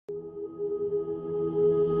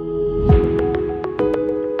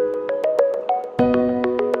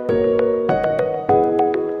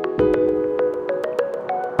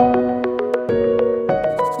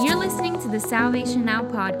Salvation Now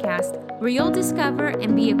podcast, where you'll discover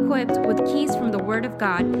and be equipped with keys from the Word of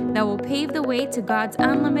God that will pave the way to God's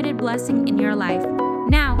unlimited blessing in your life.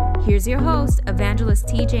 Now, here's your host, Evangelist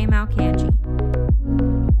TJ Malcanji.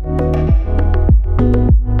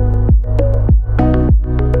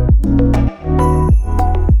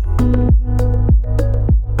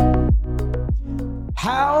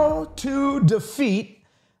 How to defeat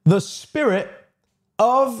the spirit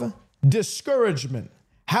of discouragement.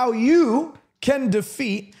 How you can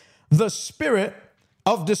defeat the spirit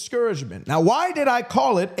of discouragement. Now, why did I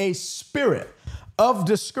call it a spirit of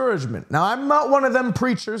discouragement? Now, I'm not one of them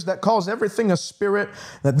preachers that calls everything a spirit,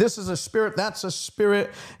 that this is a spirit, that's a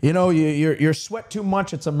spirit. You know, you sweat too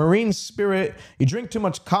much, it's a marine spirit. You drink too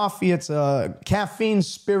much coffee, it's a caffeine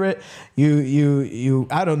spirit.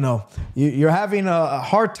 I don't know. You're having a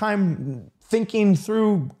hard time thinking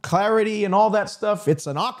through clarity and all that stuff. It's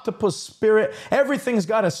an octopus spirit. Everything's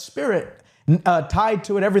got a spirit tied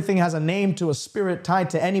to it. Everything has a name to a spirit tied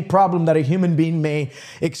to any problem that a human being may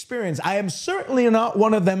experience. I am certainly not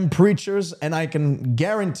one of them preachers, and I can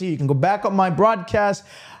guarantee, you can go back on my broadcast,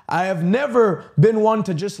 I have never been one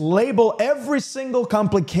to just label every single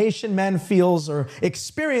complication man feels or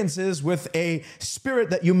experiences with a spirit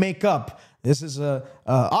that you make up. This is a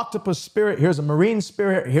octopus spirit. Here's a marine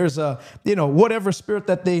spirit. Here's a, whatever spirit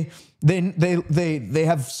that they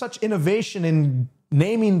have such innovation in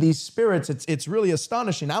naming these spirits. It's really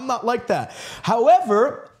astonishing. I'm not like that.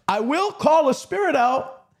 However, I will call a spirit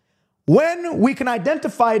out when we can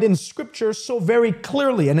identify it in Scripture so very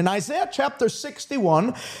clearly. And in Isaiah chapter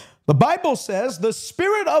 61, the Bible says, "The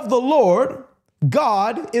Spirit of the Lord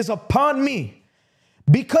God is upon me,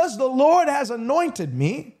 because the Lord has anointed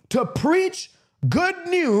me to preach good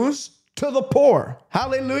news to the poor."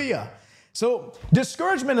 Hallelujah. So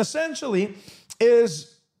discouragement essentially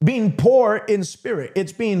is being poor in spirit.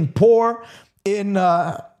 It's being poor in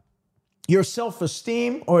your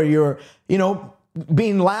self-esteem, or your,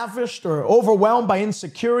 being lavished or overwhelmed by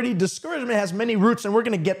insecurity. Discouragement has many roots, and we're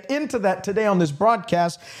going to get into that today on this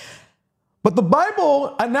broadcast. But the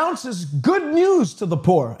Bible announces good news to the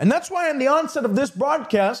poor. And that's why in the onset of this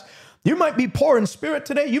broadcast, you might be poor in spirit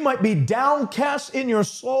today. You might be downcast in your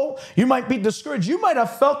soul. You might be discouraged. You might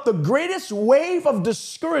have felt the greatest wave of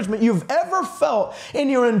discouragement you've ever felt in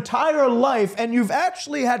your entire life. And you've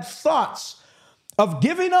actually had thoughts of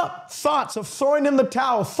giving up, thoughts of throwing in the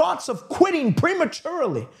towel, thoughts of quitting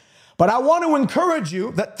prematurely. But I want to encourage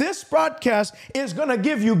you that this broadcast is going to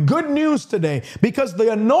give you good news today, because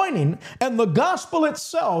the anointing and the gospel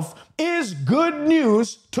itself is good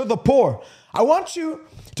news to the poor. I want you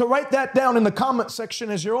to write that down in the comment section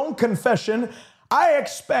as your own confession. I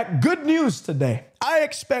expect good news today. I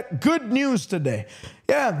expect good news today.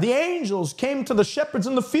 Yeah, the angels came to the shepherds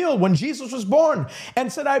in the field when Jesus was born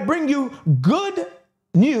and said, "I bring you good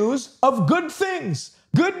news of good things."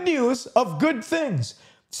 Good news of good things.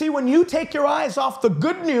 See, when you take your eyes off the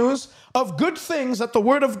good news of good things that the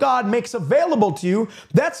Word of God makes available to you,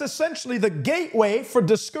 that's essentially the gateway for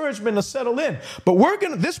discouragement to settle in. But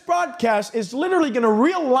this broadcast is literally going to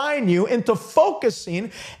realign you into focusing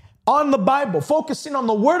on the Bible, focusing on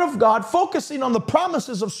the Word of God, focusing on the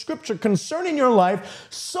promises of Scripture concerning your life,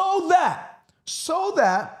 so that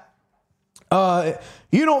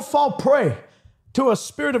you don't fall prey to a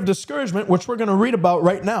spirit of discouragement, which we're going to read about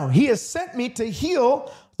right now. "He has sent me to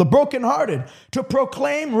heal the brokenhearted, to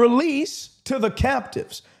proclaim release to the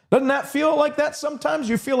captives." Doesn't that feel like that sometimes?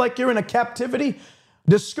 You feel like you're in a captivity?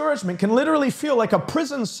 Discouragement can literally feel like a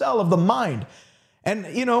prison cell of the mind. And,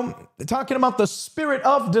 talking about the spirit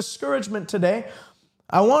of discouragement today,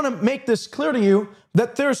 I want to make this clear to you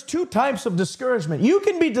that there's two types of discouragement. You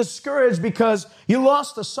can be discouraged because you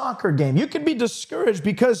lost a soccer game. You can be discouraged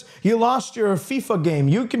because you lost your FIFA game.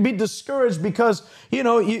 You can be discouraged because,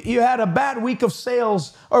 you had a bad week of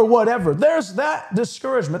sales or whatever. There's that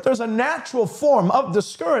discouragement. There's a natural form of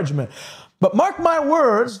discouragement. But mark my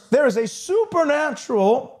words, there is a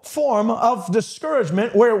supernatural form of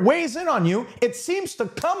discouragement where it weighs in on you. It seems to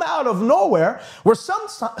come out of nowhere, where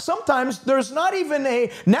sometimes there's not even a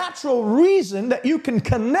natural reason that you can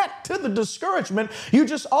connect to the discouragement. You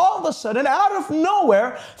just all of a sudden, out of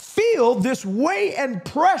nowhere, feel this weight and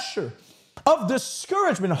pressure of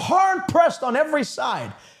discouragement, hard pressed on every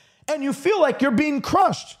side. And you feel like you're being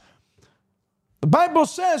crushed. The Bible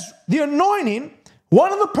says the anointing,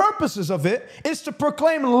 one of the purposes of it is to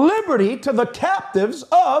proclaim liberty to the captives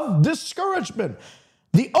of discouragement.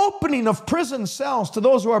 The opening of prison cells to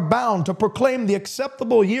those who are bound, to proclaim the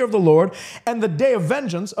acceptable year of the Lord and the day of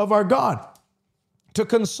vengeance of our God. To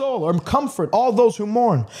console or comfort all those who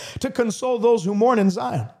mourn. To console those who mourn in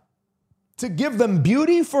Zion. To give them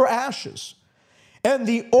beauty for ashes. and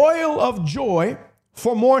the oil of joy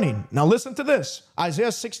for mourning. Now listen to this.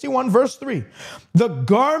 Isaiah 61 verse 3. The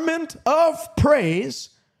garment of praise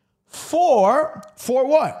for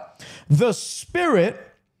what? The spirit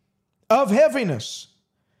of heaviness.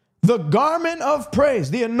 The garment of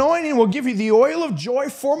praise. The anointing will give you the oil of joy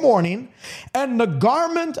for mourning and the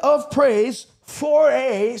garment of praise for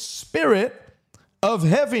a spirit of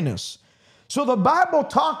heaviness. So the Bible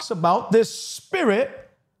talks about this spirit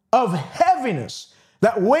of heaviness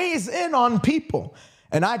that weighs in on people.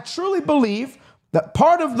 And I truly believe that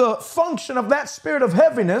part of the function of that spirit of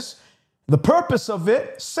heaviness, the purpose of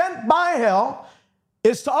it, sent by hell,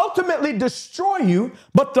 is to ultimately destroy you,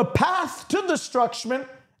 but the path to destruction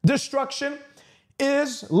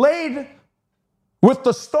is laid with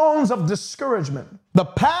the stones of discouragement. The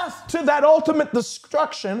path to that ultimate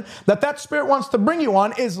destruction that spirit wants to bring you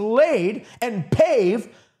on is laid and paved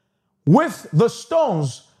with the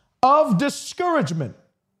stones of discouragement.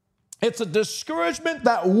 It's a discouragement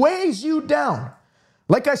that weighs you down.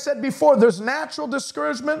 Like I said before, there's natural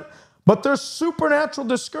discouragement, but there's supernatural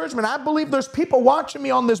discouragement. I believe there's people watching me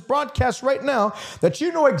on this broadcast right now that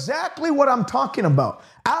you know exactly what I'm talking about.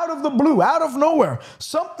 Out of the blue, out of nowhere,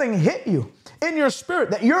 something hit you in your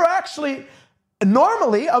spirit that you're actually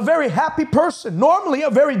normally a very happy person, normally a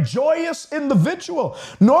very joyous individual.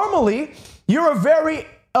 Normally, you're a very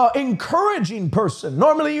encouraging person.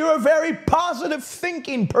 Normally, you're a very positive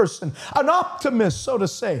thinking person, an optimist, so to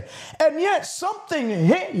say. And yet something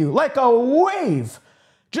hit you like a wave,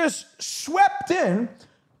 just swept in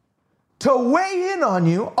to weigh in on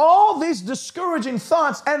you all these discouraging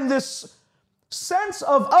thoughts, and this sense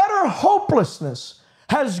of utter hopelessness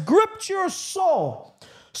has gripped your soul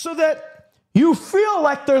so that you feel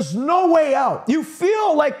like there's no way out. You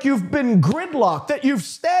feel like you've been gridlocked, that you've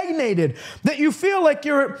stagnated, that you feel like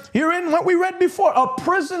you're in what we read before, a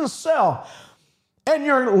prison cell, and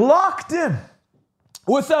you're locked in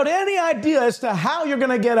without any idea as to how you're going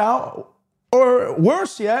to get out, or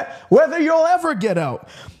worse yet, whether you'll ever get out.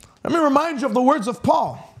 Let me remind you of the words of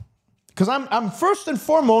Paul, because I'm first and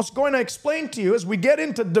foremost going to explain to you as we get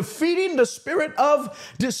into defeating the spirit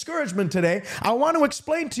of discouragement today. I want to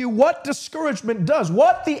explain to you what discouragement does,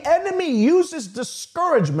 what the enemy uses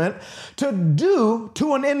discouragement to do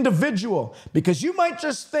to an individual. Because you might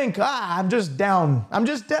just think, I'm just down. I'm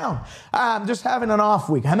just having an off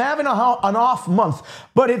week. I'm having an off month.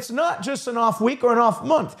 But it's not just an off week or an off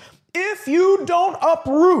month. If you don't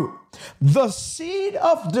uproot the seed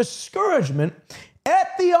of discouragement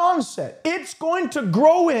at the onset, it's going to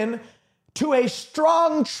grow into a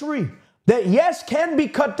strong tree that, yes, can be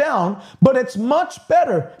cut down, but it's much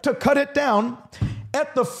better to cut it down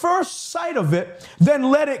at the first sight of it than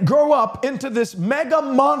let it grow up into this mega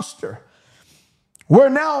monster where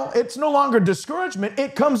now it's no longer discouragement.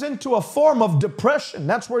 It comes into a form of depression.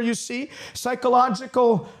 That's where you see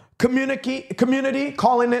psychological community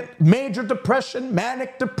calling it major depression,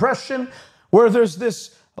 manic depression, where there's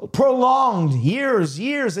this prolonged years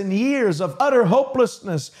and years of utter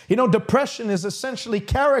hopelessness. You know, depression is essentially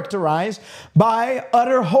characterized by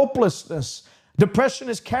utter hopelessness. Depression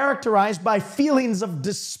is characterized by feelings of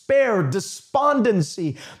despair,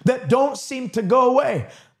 despondency that don't seem to go away,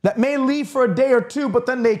 that may leave for a day or two, but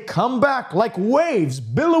then they come back like waves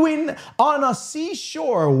billowing on a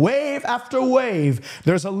seashore, wave after wave.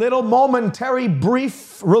 There's a little momentary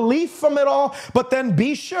brief relief from it all, but then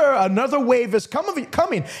be sure another wave is coming.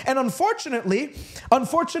 And unfortunately,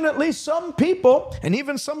 some people, and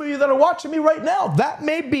even some of you that are watching me right now, that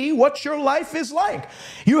may be what your life is like.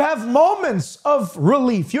 You have moments of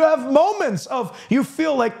relief. You have moments of, you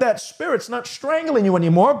feel like that spirit's not strangling you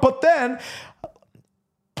anymore, but then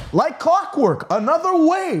like clockwork, another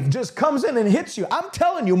wave just comes in and hits you. I'm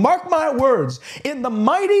telling you, mark my words, in the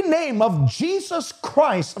mighty name of Jesus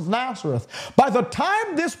Christ of Nazareth, by the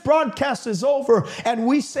time this broadcast is over and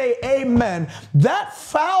we say amen, that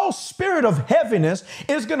foul spirit of heaviness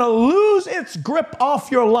is going to lose its grip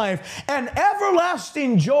off your life, and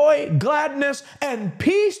everlasting joy, gladness, and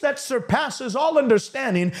peace that surpasses all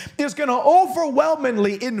understanding is going to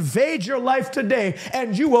overwhelmingly invade your life today,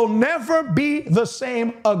 and you will never be the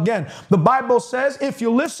same again. The Bible says, if you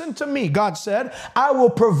listen to me, God said, I will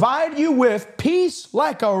provide you with peace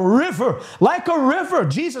like a river. Like a river.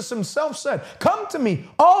 Jesus himself said, come to me,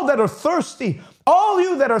 all that are thirsty, all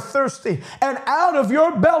you that are thirsty, and out of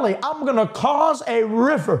your belly, I'm going to cause a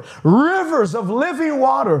river, rivers of living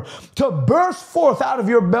water to burst forth out of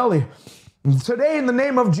your belly. Today, in the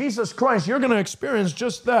name of Jesus Christ, you're going to experience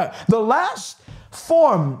just that. The last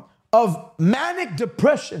form of manic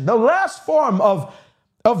depression, the last form of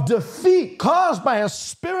of defeat caused by a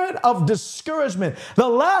spirit of discouragement. The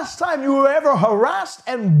last time you were ever harassed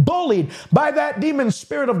and bullied by that demon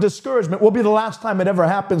spirit of discouragement will be the last time it ever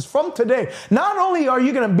happens. From today, not only are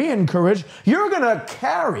you going to be encouraged, you're going to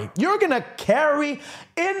carry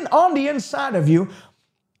in on the inside of you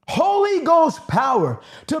Holy Ghost power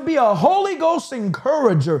to be a Holy Ghost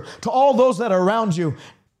encourager to all those that are around you.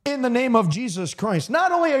 In the name of Jesus Christ.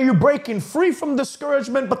 Not only are you breaking free from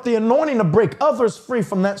discouragement, but the anointing to break others free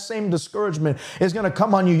from that same discouragement is going to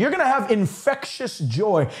come on you. You're going to have infectious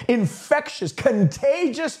joy, infectious,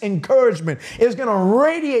 contagious encouragement is going to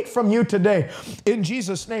radiate from you today in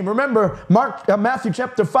Jesus' name. Remember, Matthew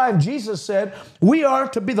chapter 5, Jesus said, we are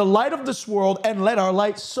to be the light of this world and let our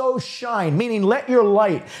light so shine, meaning let your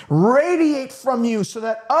light radiate from you so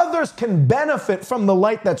that others can benefit from the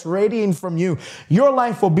light that's radiating from you. Your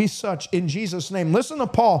life will be such in Jesus' name. Listen to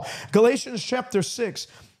Paul, Galatians chapter 6.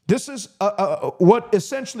 This is what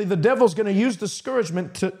essentially the devil's going to use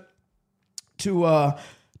discouragement to do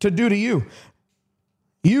to you.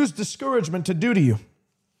 Use discouragement to do to you,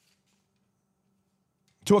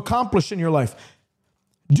 to accomplish in your life.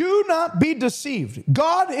 Do not be deceived.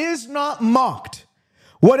 God is not mocked.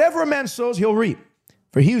 Whatever a man sows, he'll reap.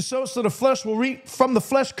 For he who sows to the flesh will reap from the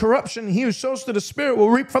flesh corruption. He who sows to the Spirit will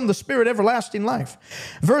reap from the Spirit everlasting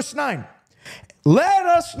life. Verse 9, let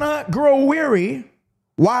us not grow weary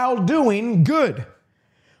while doing good.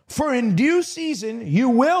 For in due season you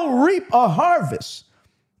will reap a harvest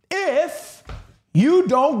if you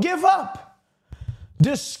don't give up.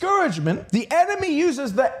 Discouragement, the enemy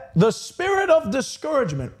uses the spirit of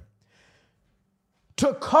discouragement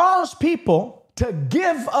to cause people to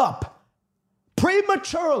give up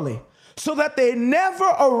prematurely so that they never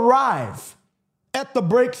arrive at the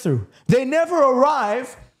breakthrough. They never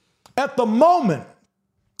arrive at the moment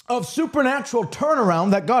of supernatural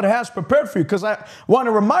turnaround that God has prepared for you. Because I want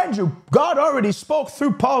to remind you, God already spoke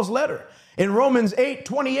through Paul's letter in Romans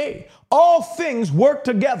 8:28. All things work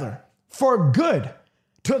together for good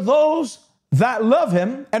to those that love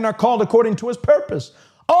him and are called according to his purpose.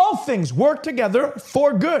 All things work together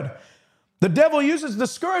for good. The devil uses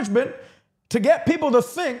discouragement to get people to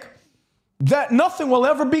think that nothing will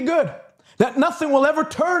ever be good, that nothing will ever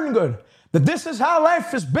turn good, that this is how life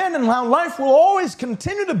has been and how life will always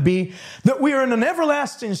continue to be, that we are in an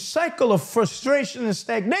everlasting cycle of frustration and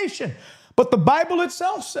stagnation. But the Bible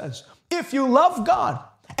itself says, if you love God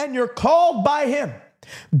and you're called by him,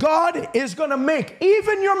 God is going to make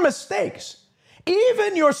even your mistakes,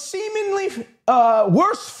 even your seemingly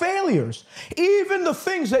worst failures, even the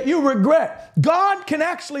things that you regret, God can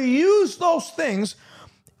actually use those things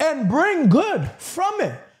and bring good from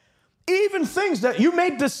it. Even things that you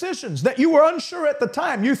made decisions that you were unsure at the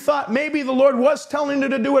time. You thought maybe the Lord was telling you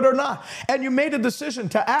to do it or not. And you made a decision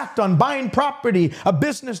to act on buying property, a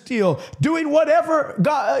business deal, doing whatever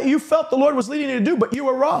God, you felt the Lord was leading you to do, but you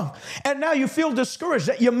were wrong. And now you feel discouraged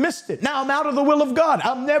that you missed it. Now I'm out of the will of God.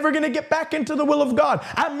 I'm never going to get back into the will of God.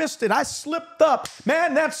 I missed it. I slipped up.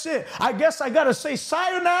 Man, that's it. I guess I got to say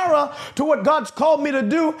sayonara to what God's called me to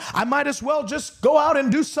do. I might as well just go out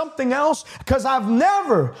and do something else because I've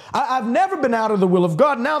never been out of the will of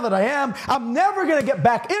God. Now that I am, I'm never going to get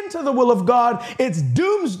back into the will of God. It's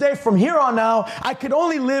doomsday from here on out. I could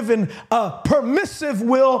only live in a permissive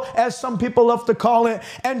will, as some people love to call it,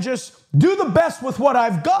 and just do the best with what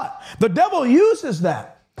I've got. The devil uses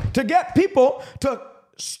that to get people to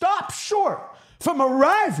stop short from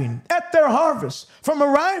arriving at their harvest, from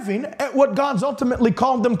arriving at what God's ultimately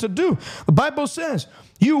called them to do. The Bible says,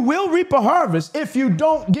 you will reap a harvest if you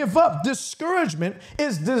don't give up. Discouragement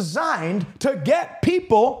is designed to get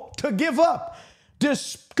people to give up.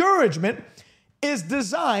 Discouragement is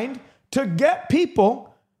designed to get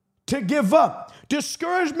people to give up.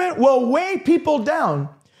 Discouragement will weigh people down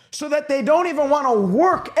so that they don't even want to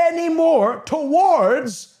work anymore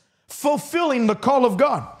towards fulfilling the call of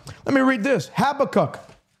God. Let me read this. Habakkuk.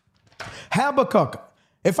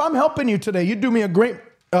 If I'm helping you today, you do me a great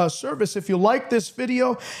service if you like this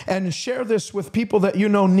video and share this with people that you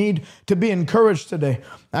know need to be encouraged today.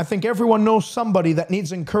 I think everyone knows somebody that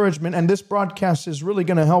needs encouragement, and this broadcast is really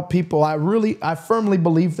going to help people. I firmly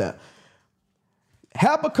believe that.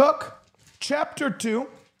 Habakkuk chapter 2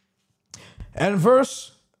 and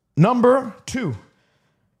verse number 2.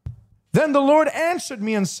 Then the Lord answered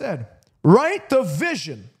me and said, write the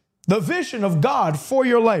vision of God for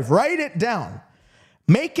your life. Write it down.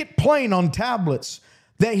 Make it plain on tablets,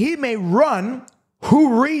 that he may run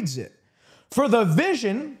who reads it. For the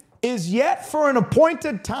vision is yet for an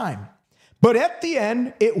appointed time, but at the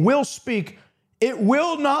end it will speak. It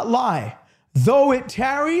will not lie. Though it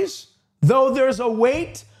tarries, though there's a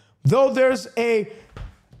wait, though there's a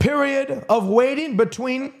period of waiting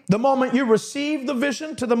between the moment you receive the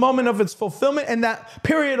vision to the moment of its fulfillment. And that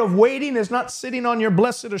period of waiting is not sitting on your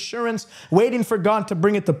blessed assurance, waiting for God to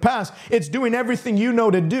bring it to pass. It's doing everything you know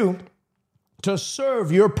to do to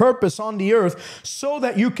serve your purpose on the earth so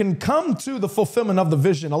that you can come to the fulfillment of the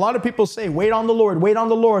vision. A lot of people say, wait on the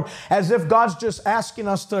Lord, as if God's just asking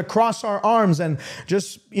us to cross our arms and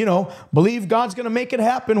just, believe God's going to make it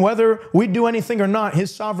happen. Whether we do anything or not,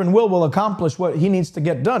 His sovereign will accomplish what He needs to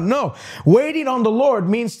get done. No, waiting on the Lord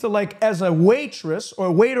means to, like, as a waitress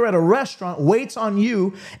or waiter at a restaurant waits on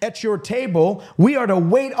you at your table, we are to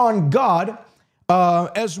wait on God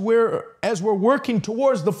as we're working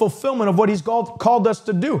towards the fulfillment of what He's called us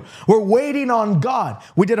to do. We're waiting on God.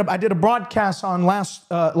 I did a broadcast on last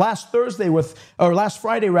Friday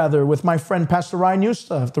with my friend Pastor Ryan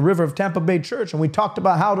Eusta of the River of Tampa Bay Church, and we talked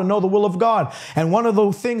about how to know the will of God. And one of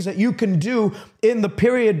the things that you can do in the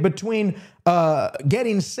period between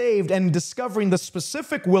getting saved and discovering the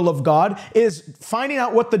specific will of God is finding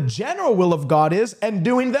out what the general will of God is and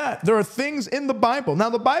doing that. There are things in the Bible. Now,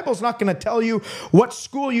 the Bible's not going to tell you what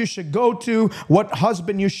school you should go to, what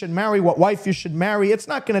husband you should marry, what wife you should marry. It's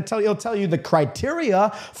not going to tell you. It'll tell you the criteria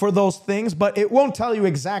for those things, but it won't tell you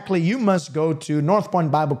exactly you must go to North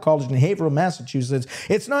Point Bible College in Haverhill, Massachusetts.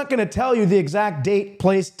 It's not going to tell you the exact date,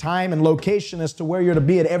 place, time, and location as to where you're to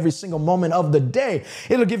be at every single moment of the day.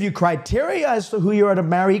 It'll give you criteria as to who you are to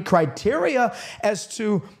marry, criteria as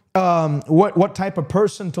to what type of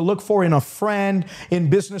person to look for in a friend, in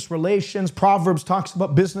business relations. Proverbs talks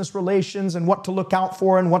about business relations and what to look out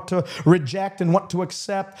for and what to reject and what to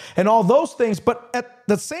accept and all those things. But at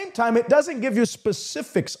the same time, it doesn't give you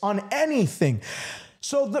specifics on anything.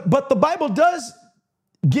 But the Bible does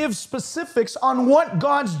give specifics on what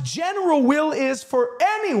God's general will is for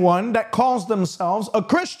anyone that calls themselves a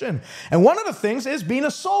Christian. And one of the things is being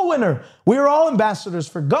a soul winner. We are all ambassadors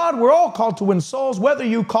for God. We're all called to win souls, whether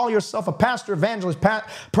you call yourself a pastor, evangelist,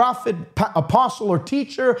 prophet, apostle, or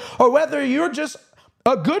teacher, or whether you're just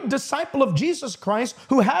a good disciple of Jesus Christ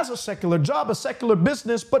who has a secular job, a secular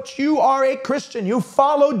business, but you are a Christian. You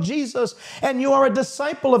follow Jesus and you are a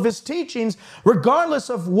disciple of His teachings, regardless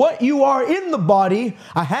of what you are in the body,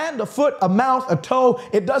 a hand, a foot, a mouth, a toe.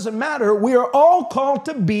 It doesn't matter. We are all called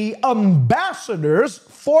to be ambassadors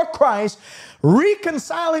for Christ,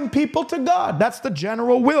 reconciling people to God. That's the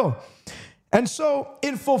general will. And so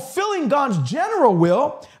in fulfilling God's general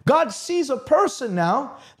will, God sees a person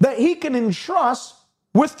now that He can entrust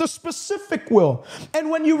with the specific will. And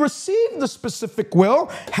when you receive the specific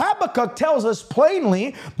will, Habakkuk tells us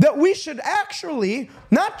plainly that we should actually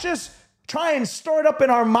not just try and store it up in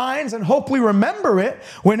our minds and hope we remember it.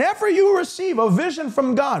 Whenever you receive a vision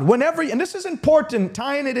from God, and this is important,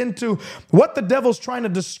 tying it into what the devil's trying to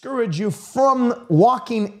discourage you from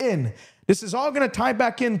walking in. This is all going to tie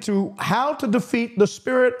back into how to defeat the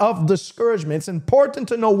spirit of discouragement. It's important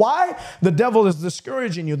to know why the devil is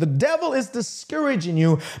discouraging you. The devil is discouraging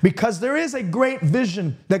you because there is a great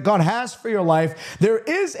vision that God has for your life. There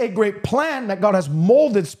is a great plan that God has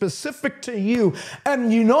molded specific to you.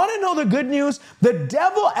 And you want to know the good news? The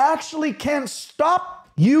devil actually can't stop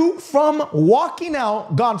you from walking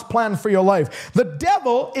out God's plan for your life. The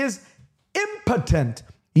devil is impotent,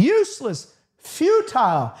 useless,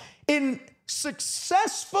 futile in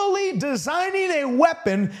successfully designing a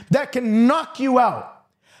weapon that can knock you out.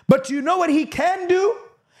 But you know what he can do?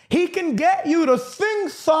 He can get you to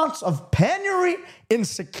think thoughts of penury,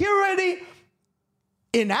 insecurity,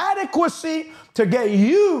 inadequacy, to get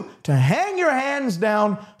you to hang your hands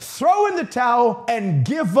down, throw in the towel, and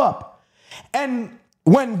give up. And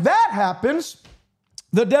when that happens,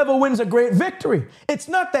 the devil wins a great victory. It's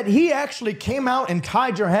not that he actually came out and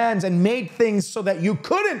tied your hands and made things so that you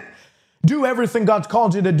couldn't do everything God's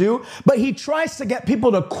called you to do, but he tries to get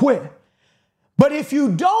people to quit. But if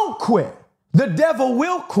you don't quit, the devil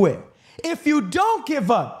will quit. If you don't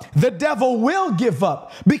give up, the devil will give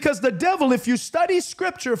up. Because the devil, if you study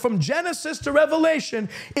scripture from Genesis to Revelation,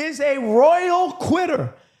 is a royal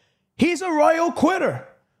quitter. He's a royal quitter.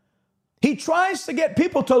 He tries to get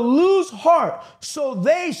people to lose heart so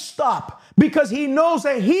they stop, because he knows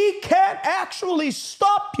that he can't actually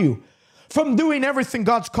stop you from doing everything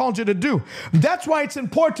God's called you to do. That's why it's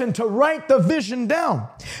important to write the vision down.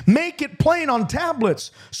 Make it plain on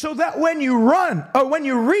tablets so that when you run or when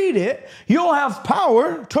you read it, you'll have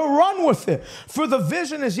power to run with it. For the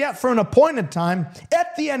vision is yet for an appointed time.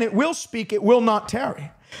 At the end, it will speak, it will not tarry.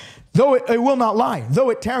 Though it will not lie.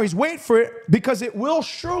 Though it tarries, wait for it, because it will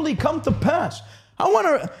surely come to pass. I want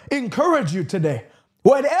to encourage you today.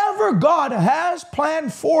 Whatever God has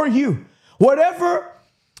planned for you, whatever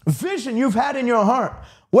vision you've had in your heart,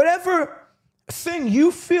 whatever thing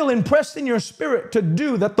you feel impressed in your spirit to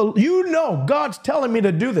do, that God's telling me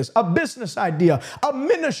to do this, a business idea, a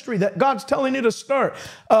ministry that God's telling you to start,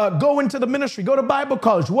 go into the ministry, go to Bible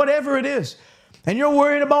college, whatever it is. And you're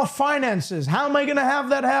worried about finances. How am I going to have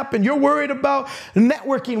that happen? You're worried about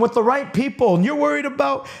networking with the right people. And you're worried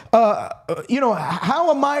about, how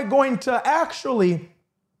am I going to actually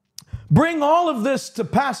bring all of this to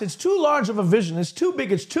pass? It's too large of a vision. It's too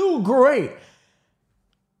big. It's too great.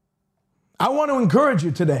 I want to encourage you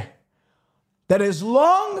today that as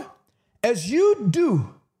long as you do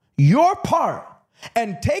your part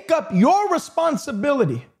and take up your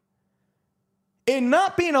responsibility in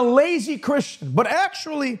not being a lazy Christian, but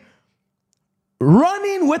actually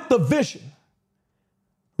running with the vision,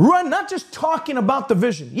 not just talking about the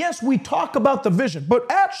vision. Yes, we talk about the vision,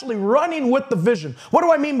 but actually running with the vision. What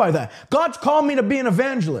do I mean by that? God's called me to be an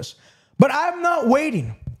evangelist, but I'm not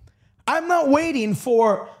waiting. I'm not waiting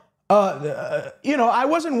for I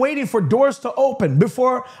wasn't waiting for doors to open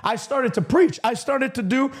before I started to preach. I started to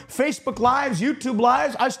do Facebook Lives, YouTube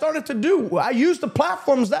Lives. I used the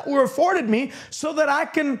platforms that were afforded me so that I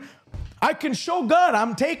can show God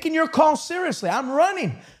I'm taking your call seriously. I'm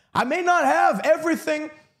running. I may not have everything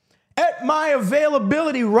at my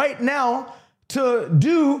availability right now to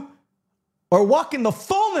do or walk in the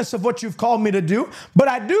fullness of what you've called me to do, but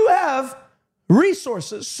I do have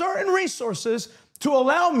certain resources to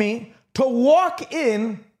allow me to walk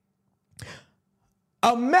in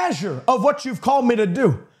a measure of what you've called me to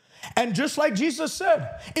do. And just like Jesus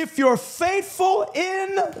said, if you're faithful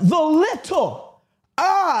in the little,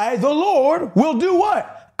 I, the Lord, will do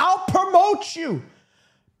what? I'll promote you.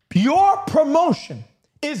 Your promotion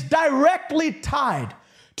is directly tied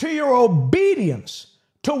to your obedience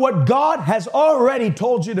to what God has already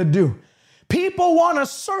told you to do. People want to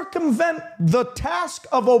circumvent the task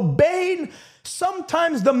of obeying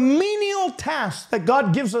sometimes the menial tasks that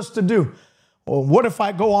God gives us to do. Well, what if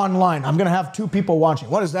I go online? I'm going to have 2 people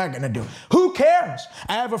watching. What is that going to do? Who cares?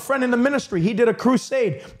 I have a friend in the ministry. He did a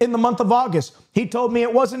crusade in the month of August. He told me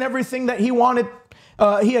it wasn't everything that he wanted.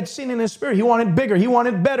 He had seen in his spirit. He wanted bigger. He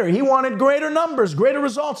wanted better. He wanted greater numbers, greater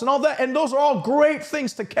results, and all that. And those are all great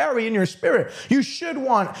things to carry in your spirit. You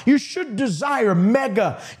should desire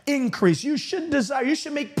mega increase. You should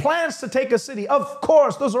make plans to take a city. Of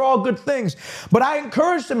course, those are all good things. But I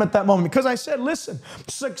encouraged him at that moment because I said, listen,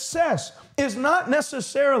 success is not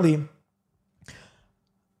necessarily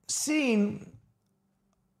seeing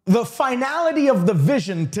the finality of the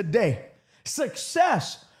vision today.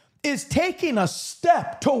 Success is taking a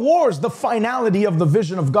step towards the finality of the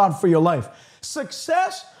vision of God for your life.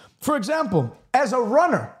 Success, for example, as a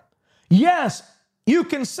runner, yes, you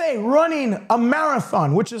can say running a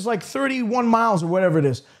marathon, which is like 31 miles or whatever it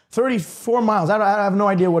is, 34 miles. I have no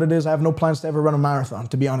idea what it is. I have no plans to ever run a marathon,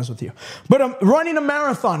 to be honest with you. But running a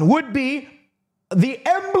marathon would be the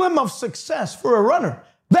emblem of success for a runner.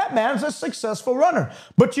 That man's a successful runner.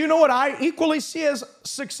 But you know what I equally see as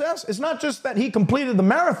success? It's not just that he completed the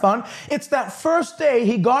marathon. It's that first day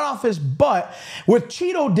he got off his butt with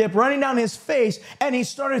Cheeto dip running down his face and he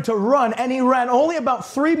started to run, and he ran only about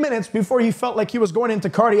 3 minutes before he felt like he was going into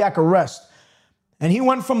cardiac arrest. And he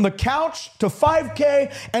went from the couch to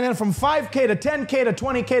 5K, and then from 5K to 10K to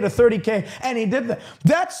 20K to 30K, and he did that.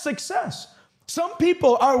 That's success. Some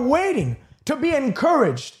people are waiting to be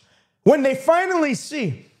encouraged when they finally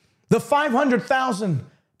see the 500,000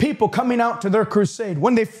 people coming out to their crusade,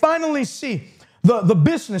 when they finally see the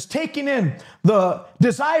business taking in the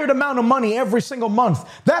desired amount of money every single month,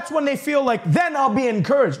 that's when they feel like, then I'll be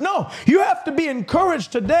encouraged. No, you have to be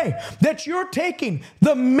encouraged today that you're taking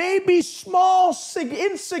the maybe small,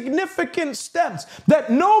 insignificant steps that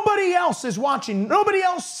nobody else is watching, nobody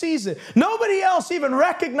else sees it, nobody else even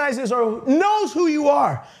recognizes or knows who you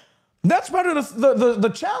are. That's part of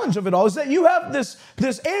the challenge of it all, is that you have this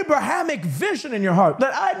Abrahamic vision in your heart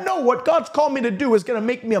that I know what God's called me to do is going to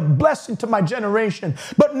make me a blessing to my generation.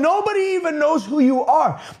 But nobody even knows who you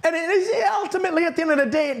are. And it is ultimately, at the end of the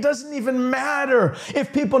day, it doesn't even matter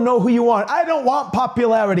if people know who you are. I don't want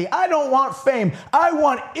popularity. I don't want fame. I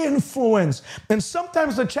want influence. And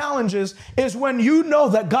sometimes the challenge is when you know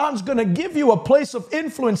that God's going to give you a place of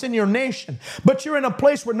influence in your nation, but you're in a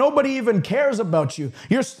place where nobody even cares about you.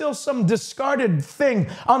 You're still some discarded thing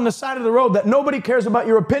on the side of the road that nobody cares about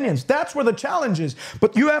your opinions. That's where the challenge is.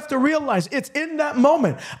 But you have to realize it's in that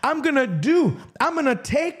moment. I'm going to do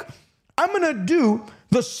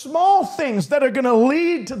the small things that are going to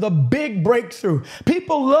lead to the big breakthrough.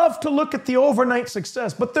 People love to look at the overnight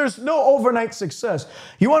success, but there's no overnight success.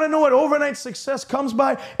 You want to know what overnight success comes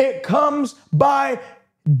by? It comes by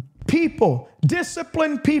people,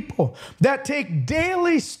 disciplined people that take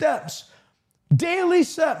daily steps daily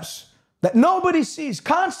steps that nobody sees,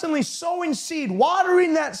 constantly sowing seed,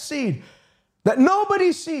 watering that seed that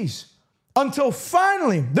nobody sees, until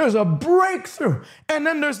finally there's a breakthrough, and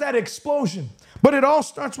then there's that explosion. But it all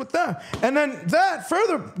starts with that. And then that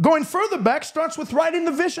going further back, starts with writing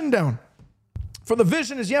the vision down. For the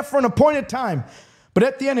vision is yet for an appointed time, but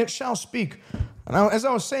at the end it shall speak. And as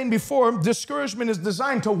I was saying before, discouragement is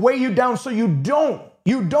designed to weigh you down so you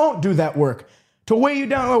don't do that work. To weigh you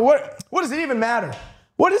down. What does it even matter?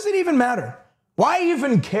 What does it even matter? Why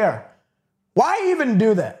even care? Why even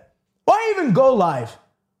do that? Why even go live?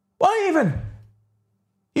 Why even?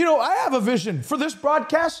 I have a vision for this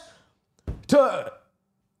broadcast to,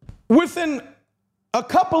 within a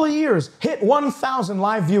couple of years, hit 1,000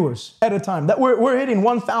 live viewers at a time. That we're hitting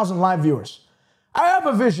 1,000 live viewers. I have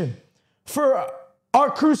a vision for our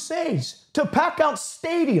crusades to pack out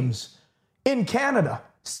stadiums in Canada.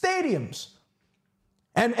 Stadiums.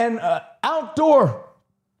 And outdoor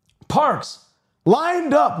parks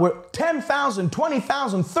lined up with 10,000,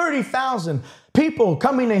 20,000, 30,000 people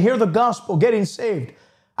coming to hear the gospel, getting saved.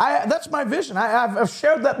 That's my vision. I've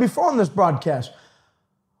shared that before on this broadcast.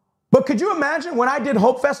 But could you imagine when I did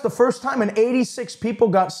Hope Fest the first time and 86 people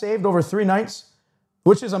got saved over 3 nights,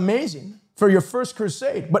 which is amazing for your first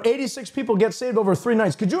crusade, but 86 people get saved over 3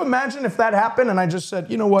 nights. Could you imagine if that happened and I just said,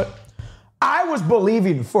 you know what? I was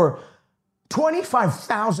believing for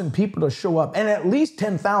 25,000 people to show up and at least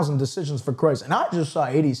 10,000 decisions for Christ. And I just saw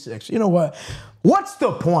 86. You know what? What's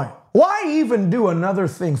the point? Why even do another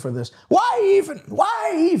thing for this? Why even?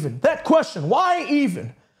 Why even? That question, why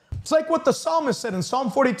even? It's like what the psalmist said in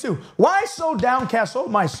Psalm 42. Why so downcast, oh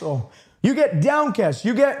my soul? You get downcast.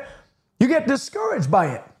 You get discouraged by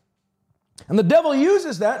it. And the devil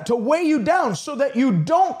uses that to weigh you down so that you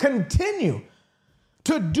don't continue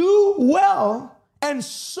to do well and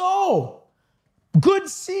sow good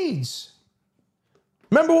seeds.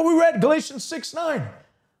 Remember what we read, Galatians 6:9.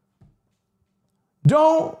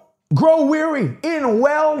 Don't grow weary in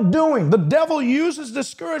well-doing. The devil uses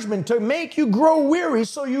discouragement to make you grow weary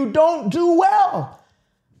so you don't do well.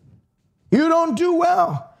 You don't do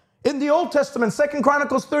well. In the Old Testament, 2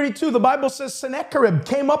 Chronicles 32, the Bible says Sennacherib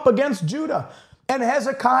came up against Judah and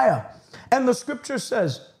Hezekiah. And the scripture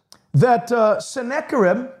says that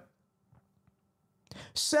Sennacherib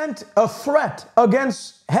sent a threat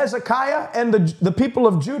against Hezekiah and the people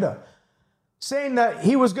of Judah, saying that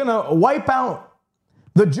he was going to wipe out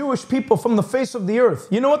the Jewish people from the face of the earth.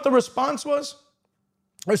 You know what the response was?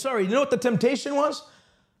 You know what the temptation was?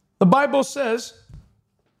 The Bible says,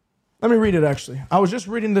 let me read it actually. I was just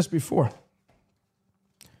reading this before.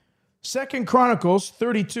 2 Chronicles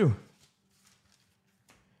 32.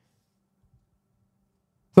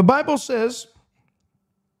 The Bible says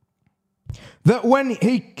that when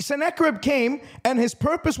Sennacherib came and his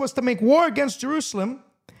purpose was to make war against Jerusalem,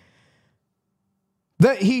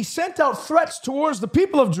 that he sent out threats towards the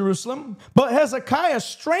people of Jerusalem, but Hezekiah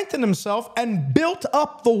strengthened himself and built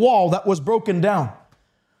up the wall that was broken down.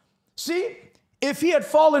 See, if he had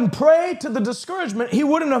fallen prey to the discouragement, he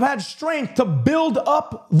wouldn't have had strength to build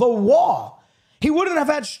up the wall. He wouldn't have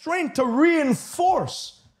had strength to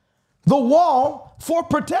reinforce the wall for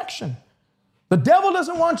protection. The devil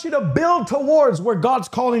doesn't want you to build towards where God's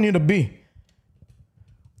calling you to be.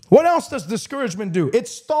 What else does discouragement do? It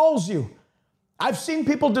stalls you. I've seen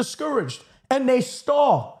people discouraged and they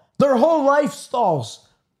stall. Their whole life stalls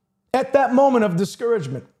at that moment of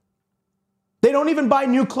discouragement. They don't even buy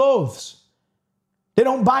new clothes. They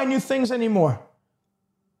don't buy new things anymore.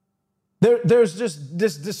 There's just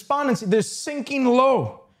this despondency, this sinking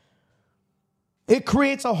low. It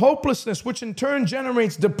creates a hopelessness, which in turn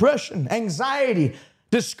generates depression, anxiety.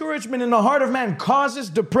 Discouragement in the heart of man causes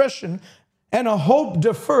depression, and a hope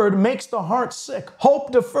deferred makes the heart sick.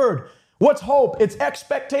 Hope deferred. What's hope? It's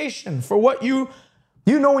expectation for what you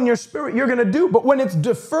know in your spirit you're going to do. But when it's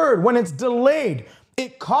deferred, when it's delayed,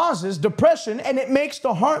 it causes depression and it makes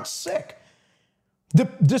the heart sick. The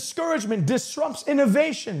discouragement disrupts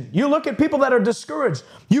innovation. You look at people that are discouraged.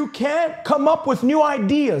 You can't come up with new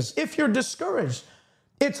ideas if you're discouraged.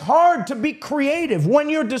 It's hard to be creative when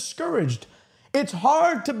you're discouraged. It's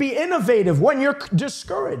hard to be innovative when you're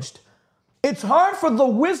discouraged. It's hard for the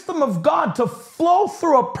wisdom of God to flow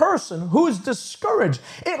through a person who is discouraged.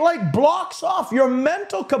 It like blocks off your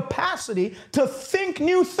mental capacity to think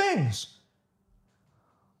new things.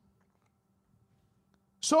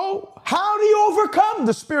 So how do you overcome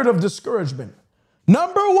the spirit of discouragement?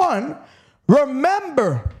 Number one,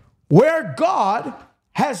 remember where God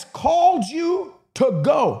has called you to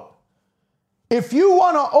go. If you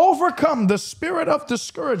want to overcome the spirit of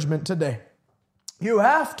discouragement today, You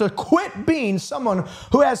have to quit being someone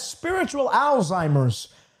who has spiritual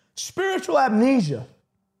Alzheimer's, spiritual amnesia,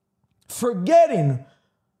 forgetting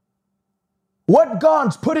what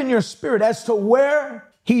God's put in your spirit as to where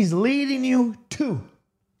He's leading you to.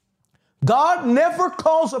 God never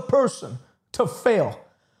calls a person to fail.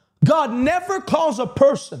 God never calls a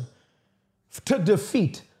person to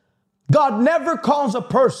defeat. God never calls a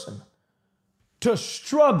person to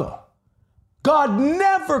struggle. God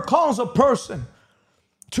never calls a person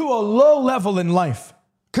to a low level in life.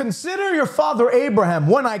 Consider your father Abraham.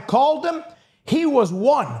 When I called him, he was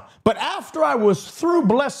one. But after I was through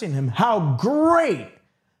blessing him, how greatly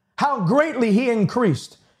he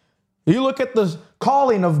increased. You look at the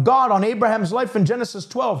calling of God on Abraham's life in Genesis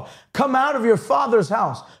 12. Come out of your father's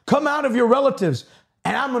house. Come out of your relatives.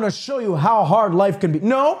 And I'm going to show you how hard life can be.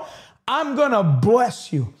 No, I'm going to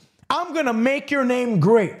bless you. I'm going to make your name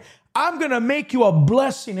great. I'm going to make you a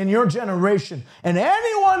blessing in your generation. And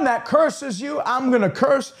anyone that curses you, I'm going to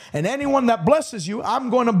curse. And anyone that blesses you, I'm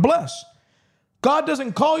going to bless. God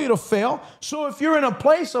doesn't call you to fail. So if you're in a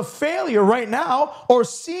place of failure right now or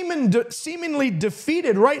seemingly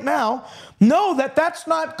defeated right now, know that that's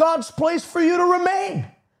not God's place for you to remain.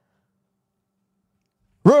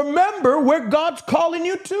 Remember where God's calling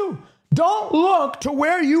you to. Don't look to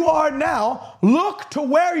where you are now. Look to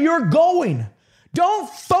where you're going. Don't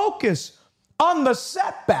focus on the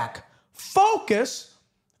setback. Focus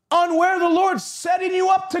on where the Lord's setting you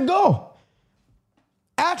up to go.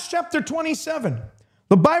 Acts chapter 27,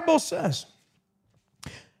 the Bible says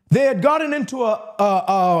they had gotten into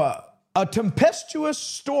a tempestuous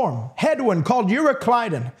storm, headwind called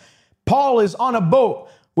Euroclydon. Paul is on a boat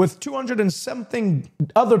with 200 and something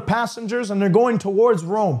other passengers, and they're going towards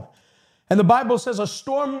Rome. And the Bible says a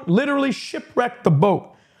storm literally shipwrecked the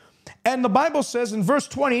boat. And the Bible says in verse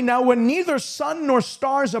 20, now when neither sun nor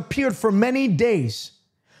stars appeared for many days,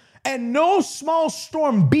 and no small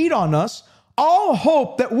storm beat on us, all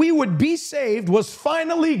hope that we would be saved was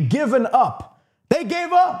finally given up. They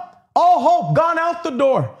gave up. All hope gone out the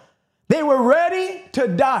door. They were ready to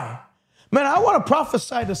die. Man, I want to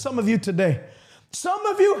prophesy to some of you today. Some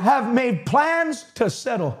of you have made plans to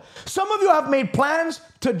settle. Some of you have made plans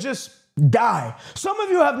to just die. Some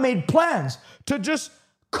of you have made plans to just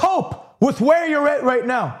cope with where you're at right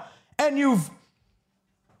now. And you've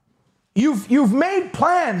made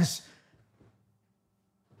plans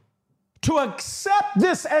to accept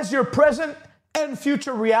this as your present and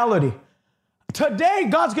future reality. Today,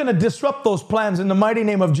 God's going to disrupt those plans in the mighty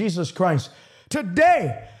name of Jesus Christ.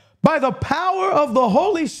 Today, by the power of the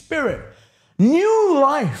Holy Spirit, new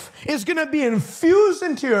life is going to be infused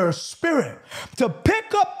into your spirit to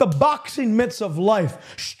pick up the boxing mitts of life,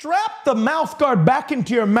 strap the mouth guard back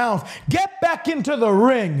into your mouth, get back into the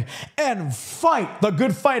ring, and fight the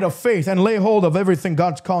good fight of faith and lay hold of everything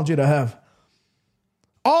God's called you to have.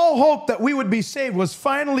 All hope that we would be saved was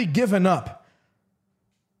finally given up.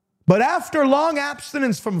 But after long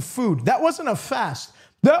abstinence from food, that wasn't a fast.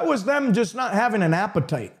 That was them just not having an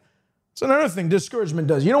appetite. It's another thing discouragement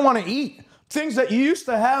does. You don't want to eat things that you used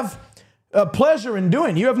to have pleasure in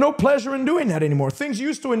doing. You have no pleasure in doing that anymore. Things you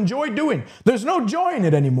used to enjoy doing. There's no joy in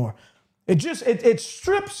it anymore. It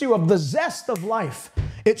strips you of the zest of life.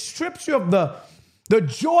 It strips you of the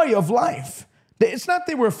joy of life. It's not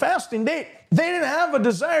they were fasting. They didn't have a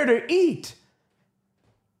desire to eat.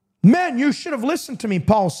 Men, you should have listened to me,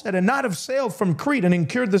 Paul said, and not have sailed from Crete and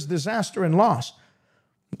incurred this disaster and loss.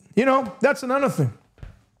 You know, that's another thing.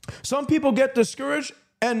 Some people get discouraged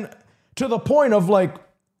and to the point of like,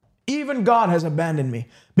 even God has abandoned me.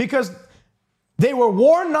 Because they were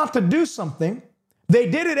warned not to do something. They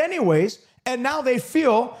did it anyways. And now they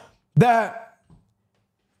feel that,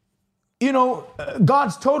 you know,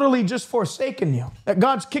 God's totally just forsaken you. That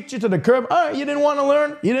God's kicked you to the curb. All right, you didn't want to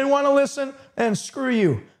learn. You didn't want to listen. And screw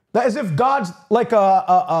you. That as if God's like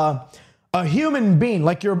a human being,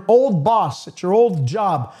 like your old boss at your old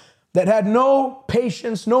job that had no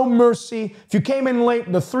patience, no mercy. If you came in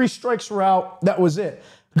late, the 3 strikes were out. That was it.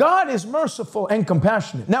 God is merciful and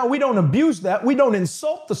compassionate. Now, we don't abuse that. We don't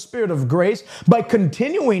insult the Spirit of grace by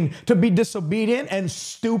continuing to be disobedient and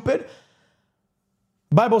stupid.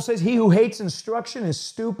 The Bible says he who hates instruction is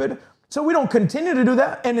stupid. So we don't continue to do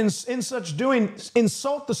that and in such doing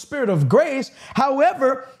insult the Spirit of grace.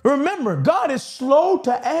 However, remember, God is slow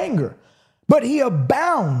to anger, but he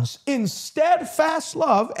abounds in steadfast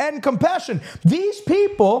love and compassion. These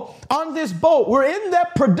people on this boat were in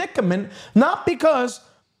that predicament not because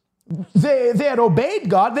they had obeyed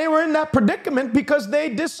God. They were in that predicament because they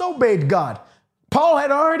disobeyed God. Paul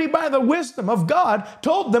had already, by the wisdom of God,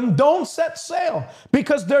 told them, don't set sail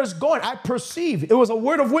because I perceive, it was a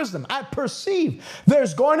word of wisdom. I perceive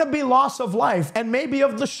there's going to be loss of life and maybe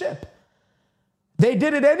of the ship. They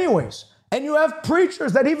did it anyways. And you have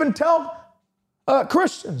preachers that even tell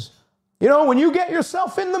Christians, when you get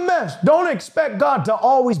yourself in the mess, don't expect God to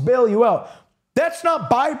always bail you out. That's not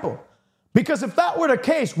Bible. Because if that were the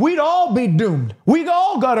case, we'd all be doomed. We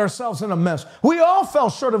all got ourselves in a mess. We all fell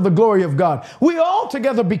short of the glory of God. We all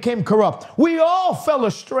together became corrupt. We all fell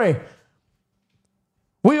astray.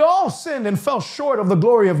 We all sinned and fell short of the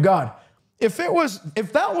glory of God. If that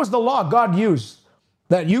was the law God used,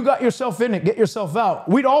 that you got yourself in it, get yourself out,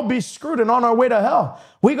 we'd all be screwed and on our way to hell.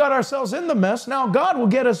 We got ourselves in the mess. Now God will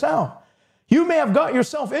get us out. You may have got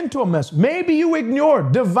yourself into a mess. Maybe you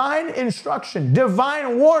ignored divine instruction,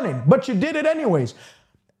 divine warning, but you did it anyways.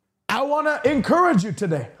 I want to encourage you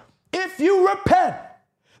today. If you repent,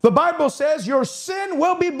 the Bible says your sin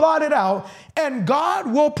will be blotted out and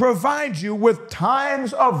God will provide you with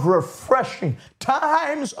times of refreshing,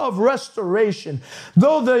 times of restoration.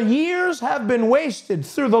 Though the years have been wasted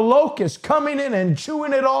through the locust coming in and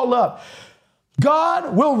chewing it all up,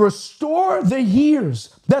 God will restore the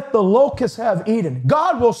years that the locusts have eaten.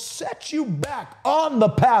 God will set you back on the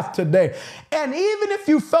path today. And even if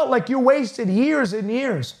you felt like you wasted years and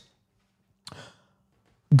years,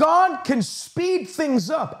 God can speed things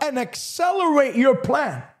up and accelerate your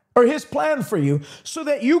plan or his plan for you so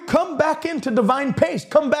that you come back into divine pace,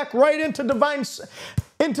 come back right into divine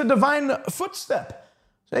footstep.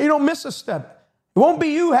 So you don't miss a step. It won't be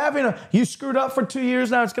you you screwed up for 2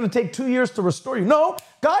 years, now it's going to take 2 years to restore you. No,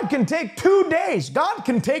 God can take 2 days. God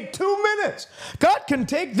can take 2 minutes. God can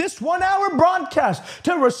take this 1 hour broadcast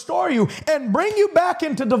to restore you and bring you back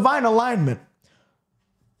into divine alignment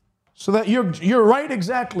so that you're right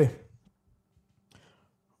exactly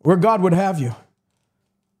where God would have you.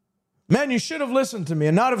 Man, you should have listened to me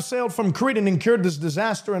and not have sailed from Crete and incurred this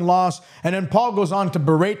disaster and loss. And then Paul goes on to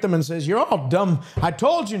berate them and says, you're all dumb. I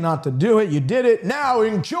told you not to do it. You did it. Now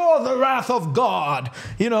endure the wrath of God.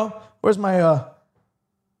 Where's my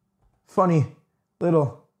funny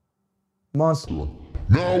little monster?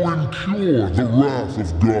 Now endure the wrath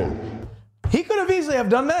of God. He could have easily have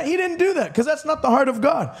done that. He didn't do that because that's not the heart of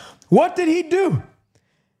God. What did he do?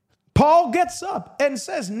 Paul gets up and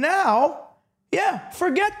says, now,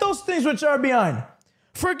 forget those things which are behind.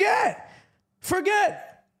 Forget.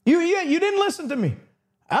 You didn't listen to me.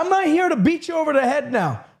 I'm not here to beat you over the head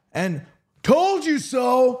now. And told you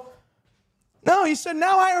so. No, he said,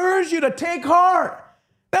 now I urge you to take heart.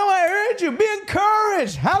 Now I urge you, be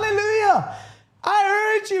encouraged. Hallelujah.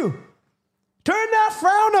 I urge you. Turn that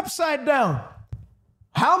frown upside down.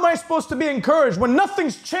 How am I supposed to be encouraged when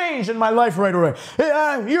nothing's changed in my life right away?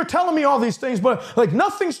 You're telling me all these things, but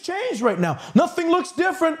nothing's changed right now. Nothing looks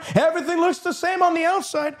different. Everything looks the same on the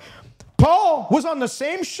outside. Paul was on the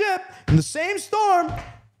same ship, in the same storm,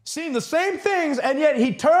 seeing the same things, and yet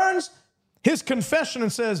he turns his confession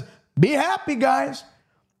and says, be happy, guys.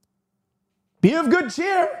 Be of good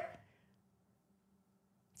cheer.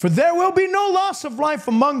 For there will be no loss of life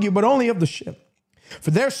among you, but only of the ship. For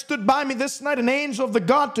there stood by me this night an angel of the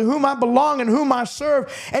God to whom I belong and whom I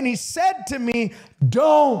serve. And he said to me,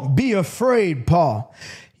 don't be afraid, Paul.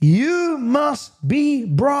 You must be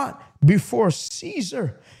brought before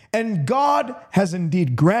Caesar. And God has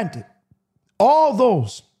indeed granted all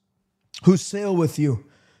those who sail with you.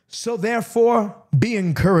 So therefore, be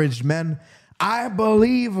encouraged, men. I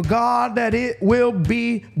believe, God, that it will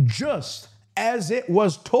be just as it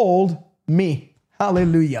was told me.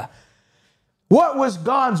 Hallelujah. What was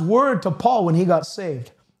God's word to Paul when he got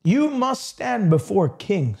saved? You must stand before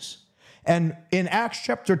kings. And in Acts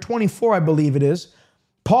chapter 24, I believe it is,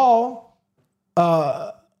 Paul,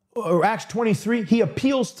 or Acts 23, he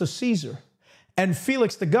appeals to Caesar. And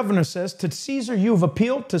Felix, the governor, says, to Caesar you've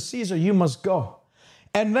appealed, to Caesar you must go.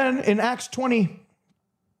 And then in Acts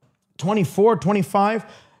 24, 25,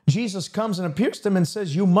 Jesus comes and appears to him and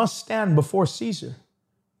says, you must stand before Caesar.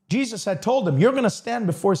 Jesus had told him, you're going to stand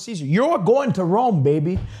before Caesar. You're going to Rome,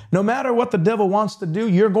 baby. No matter what the devil wants to do,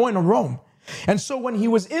 you're going to Rome. And so when he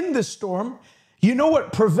was in this storm, you know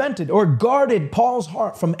what prevented or guarded Paul's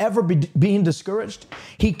heart from ever being discouraged?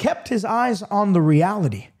 He kept his eyes on the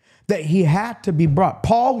reality that he had to be brought.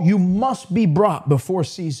 Paul, you must be brought before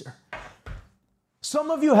Caesar.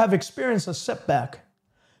 Some of you have experienced a setback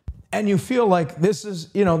and you feel like this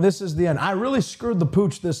is the end. I really screwed the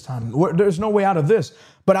pooch this time. There's no way out of this.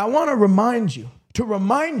 But I want to remind you, to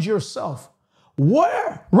remind yourself,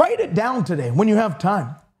 write it down today when you have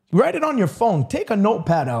time. Write it on your phone. Take a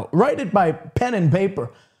notepad out. Write it by pen and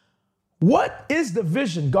paper. What is the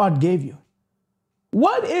vision God gave you?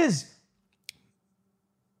 What is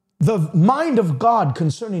the mind of God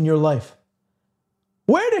concerning your life?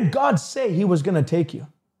 Where did God say he was going to take you?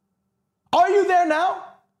 Are you there now?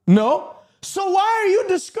 No. So why are you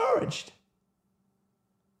discouraged?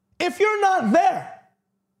 If you're not there,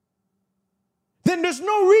 then there's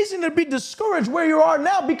no reason to be discouraged where you are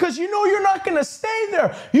now, because you know you're not going to stay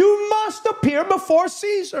there. You must appear before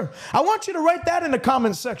Caesar. I want you to write that in the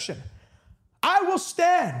comment section. I will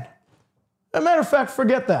stand. As a matter of fact,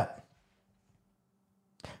 forget that.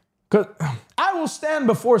 Because I will stand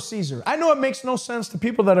before Caesar. I know it makes no sense to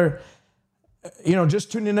people that are,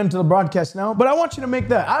 just tuning into the broadcast now, but I want you to make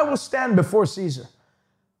that. I will stand before Caesar.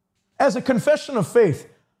 As a confession of faith,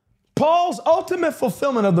 Paul's ultimate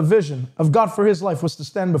fulfillment of the vision of God for his life was to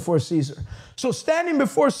stand before Caesar. So standing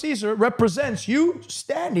before Caesar represents you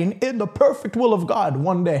standing in the perfect will of God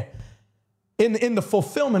one day. In the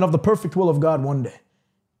fulfillment of the perfect will of God one day.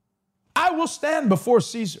 I will stand before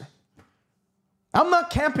Caesar. I'm not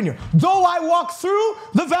camping here. Though I walk through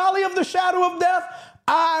the valley of the shadow of death,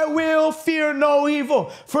 I will fear no evil,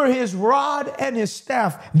 for his rod and his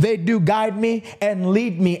staff, they do guide me and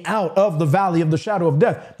lead me out of the valley of the shadow of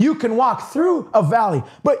death. You can walk through a valley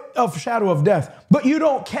of shadow of death, but you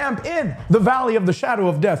don't camp in the valley of the shadow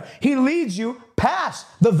of death. He leads you past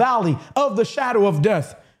the valley of the shadow of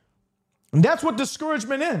death. And that's what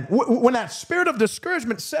discouragement is. When that spirit of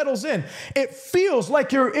discouragement settles in, it feels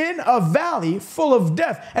like you're in a valley full of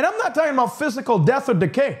death. And I'm not talking about physical death or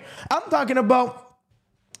decay. I'm talking about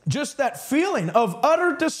just that feeling of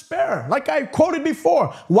utter despair. Like I quoted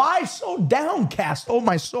before, why so downcast, oh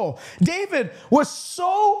my soul? David was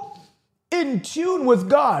so in tune with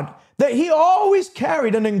God that he always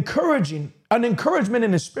carried an encouragement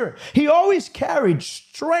in his spirit. He always carried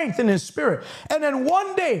strength in his spirit. And then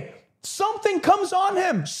one day, something comes on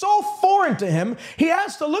him, so foreign to him, he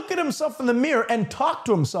has to look at himself in the mirror and talk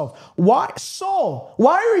to himself. Why, Saul,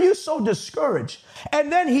 why are you so discouraged?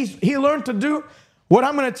 And then he learned to do what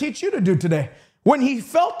I'm going to teach you to do today. When he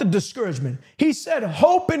felt the discouragement, he said,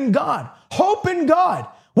 hope in God. Hope in God.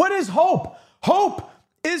 What is hope? Hope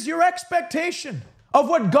is your expectation of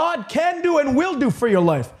what God can do and will do for your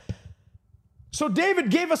life. So David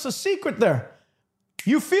gave us a secret there.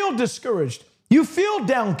 You feel discouraged. You feel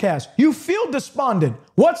downcast. You feel despondent.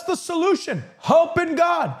 What's the solution? Hope in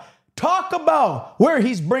God. Talk about where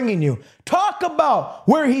he's bringing you. Talk about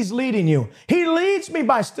where he's leading you. He leads me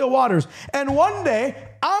by still waters. And one day,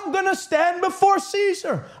 I'm going to stand before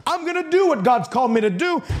Caesar. I'm going to do what God's called me to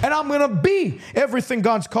do, and I'm going to be everything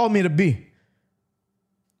God's called me to be.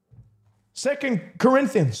 2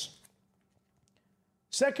 Corinthians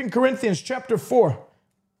chapter 4.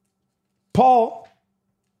 Paul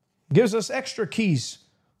gives us extra keys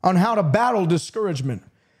on how to battle discouragement.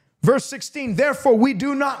 Verse 16, therefore we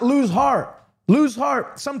do not lose heart. Lose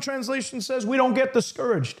heart. Some translation says we don't get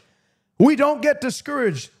discouraged. We don't get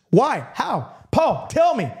discouraged. Why? How? Paul,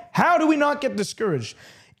 tell me, how do we not get discouraged?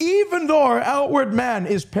 Even though our outward man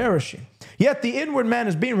is perishing, yet the inward man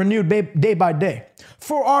is being renewed day by day.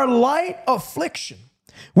 For our light affliction,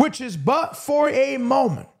 which is but for a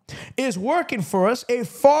moment, is working for us a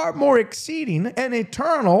far more exceeding and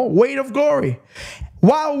eternal weight of glory.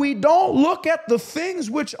 While we don't look at the things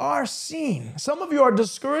which are seen. Some of you are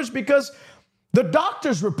discouraged because the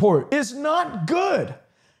doctor's report is not good.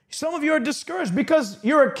 Some of you are discouraged because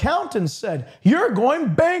your accountant said you're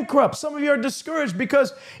going bankrupt. Some of you are discouraged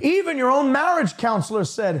because even your own marriage counselor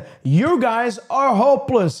said, you guys are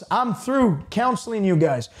hopeless. I'm through counseling you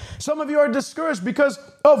guys. Some of you are discouraged because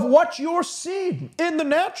of what you're seeing in the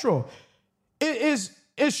natural. It is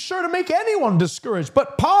sure to make anyone discouraged.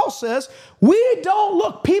 But Paul says, we don't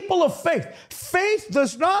look, people of faith. Faith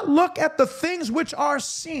does not look at the things which are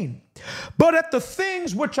seen, but at the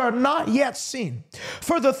things which are not yet seen.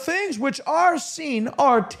 For the things which are seen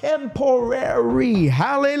are temporary.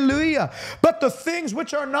 Hallelujah. But the things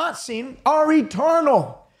which are not seen are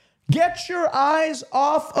eternal. Get your eyes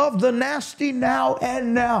off of the nasty now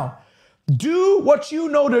and now. Do what you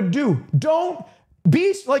know to do. Don't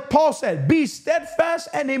be, like Paul said, be steadfast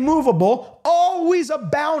and immovable, always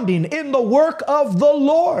abounding in the work of the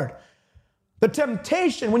Lord. The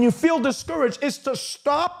temptation when you feel discouraged is to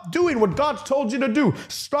stop doing what God's told you to do.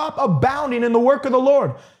 Stop abounding in the work of the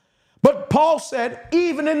Lord. But Paul said,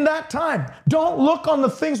 even in that time, don't look on the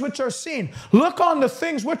things which are seen. Look on the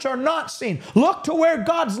things which are not seen. Look to where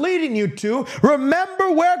God's leading you to. Remember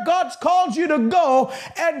where God's called you to go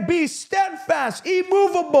and be steadfast,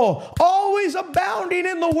 immovable, always abounding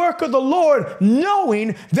in the work of the Lord,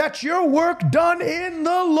 knowing that your work done in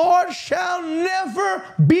the Lord shall never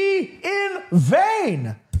be in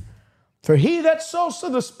vain. For he that sows to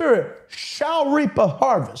the Spirit shall reap a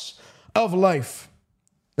harvest of life.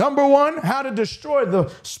 Number one, how to destroy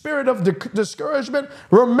the spirit of discouragement.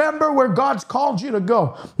 Remember where God's called you to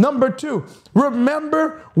go. Number two,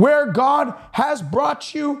 remember where God has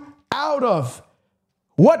brought you out of.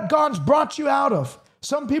 What God's brought you out of.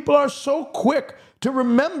 Some people are so quick to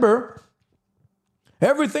remember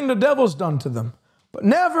everything the devil's done to them, but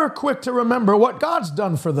never quick to remember what God's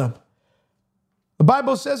done for them. The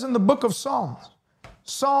Bible says in the book of Psalm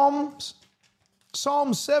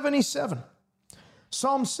 77,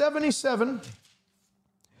 Psalm 77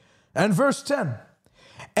 and verse 10.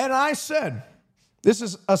 And I said, this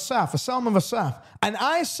is Asaph, a psalm of Asaph. And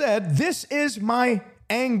I said, this is my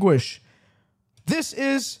anguish. This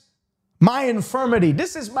is my infirmity.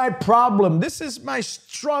 This is my problem. This is my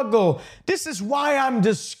struggle. This is why I'm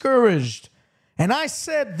discouraged. And I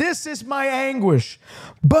said, this is my anguish.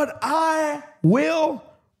 But I will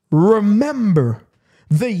remember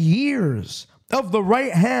the years of the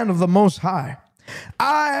right hand of the Most High.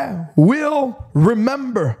 I will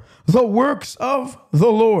remember the works of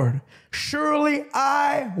the Lord. Surely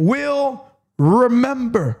I will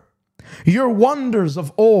remember your wonders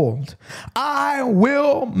of old. I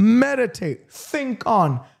will meditate, think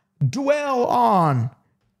on, dwell on,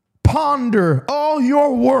 ponder all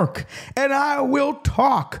your work, and I will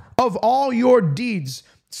talk of all your deeds.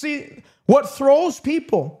 See, what throws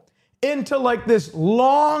people into like this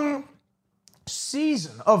long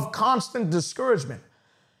season of constant discouragement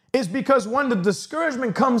is because when the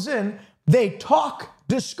discouragement comes in, they talk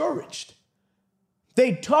discouraged.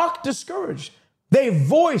 They talk discouraged. They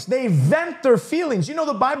vent their feelings. You know,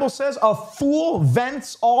 the Bible says a fool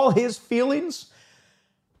vents all his feelings.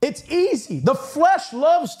 It's easy. The flesh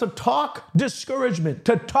loves to talk discouragement,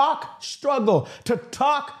 to talk struggle, to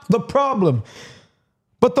talk the problem.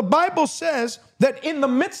 But the Bible says that in the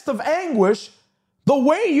midst of anguish, the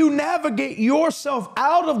way you navigate yourself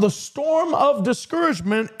out of the storm of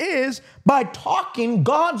discouragement is by talking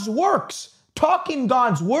God's works, talking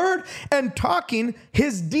God's word, and talking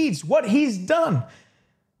his deeds, what he's done.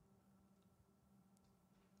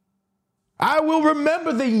 I will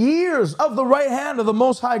remember the years of the right hand of the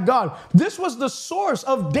Most High God. This was the source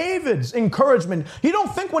of David's encouragement. You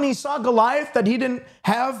don't think when he saw Goliath that he didn't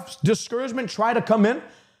have discouragement try to come in?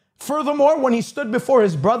 Furthermore, when he stood before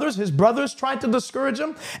his brothers tried to discourage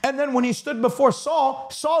him. And then when he stood before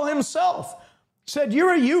Saul himself said,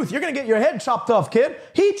 you're a youth. You're going to get your head chopped off, kid.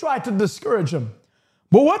 He tried to discourage him.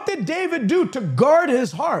 But what did David do to guard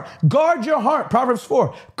his heart? Guard your heart. Proverbs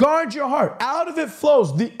 4. Guard your heart. Out of it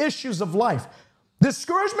flows the issues of life.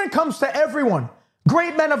 Discouragement comes to everyone.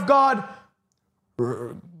 Great men of God,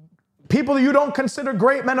 people you don't consider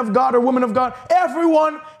great men of God or women of God.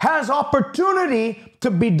 Everyone has opportunity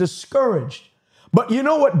to be discouraged. But you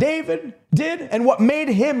know what David did and what made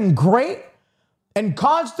him great and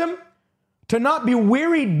caused him to not be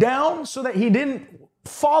wearied down so that he didn't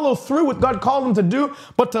follow through what God called him to do,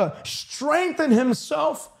 but to strengthen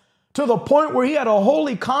himself to the point where he had a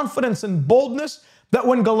holy confidence and boldness that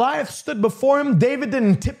when Goliath stood before him, David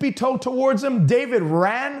didn't tippy-toe towards him. David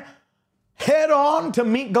ran head on to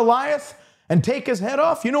meet Goliath and take his head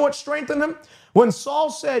off. You know what strengthened him? When Saul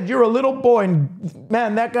said, you're a little boy and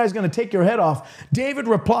man, that guy's going to take your head off. David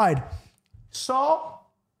replied,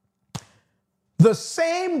 Saul, the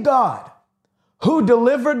same God who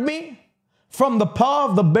delivered me from the paw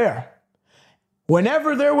of the bear.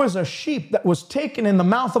 Whenever there was a sheep that was taken in the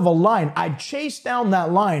mouth of a lion, I chased down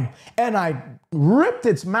that lion and I ripped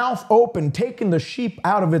its mouth open, taking the sheep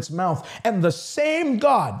out of its mouth. And the same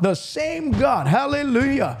God,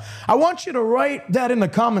 hallelujah. I want you to write that in the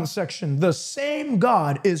comment section. The same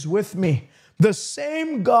God is with me. The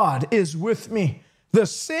same God is with me. The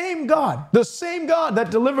same God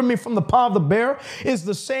that delivered me from the paw of the bear is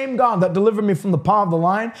the same God that delivered me from the paw of the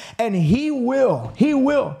lion. And he will.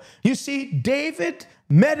 You see, David's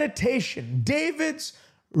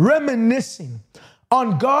reminiscing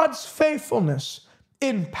on God's faithfulness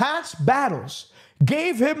in past battles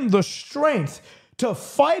gave him the strength to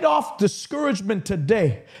fight off discouragement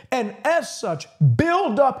today. And as such,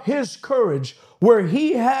 build up his courage where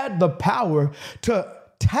he had the power to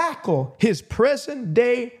tackle his present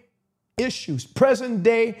day issues, present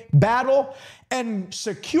day battle, and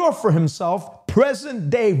secure for himself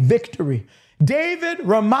present day victory. David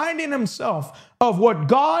reminding himself of what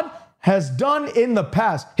God has done in the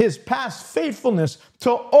past, his past faithfulness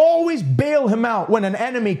to always bail him out when an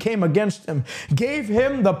enemy came against him, gave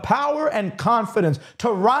him the power and confidence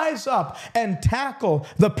to rise up and tackle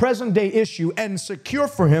the present day issue and secure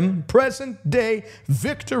for him present day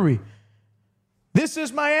victory. This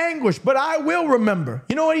is my anguish, but I will remember.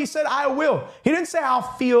 You know what he said? I will. He didn't say I'll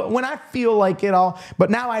feel, when I feel like it all, but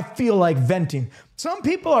now I feel like venting. Some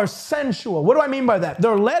people are sensual. What do I mean by that?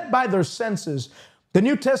 They're led by their senses. The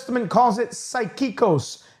New Testament calls it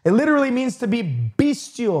psychikos. It literally means to be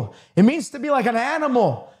bestial. It means to be like an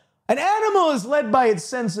animal. An animal is led by its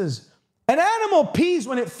senses. An animal pees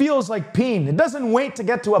when it feels like peeing. It doesn't wait to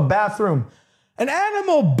get to a bathroom. An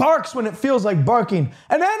animal barks when it feels like barking.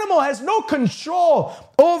 An animal has no control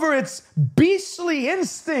over its beastly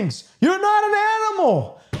instincts. You're not an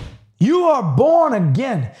animal. You are born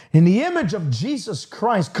again in the image of Jesus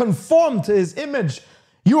Christ, conformed to his image.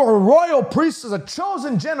 You are a royal priesthood, a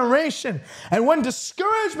chosen generation. And when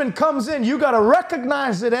discouragement comes in, you got to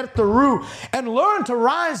recognize it at the root and learn to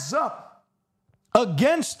rise up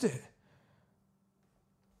against it.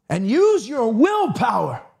 And use your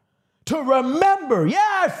willpower to remember,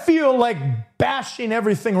 yeah, I feel like bashing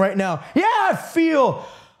everything right now. Yeah, I feel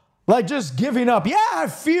like just giving up. Yeah, I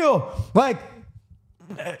feel like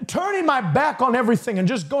turning my back on everything and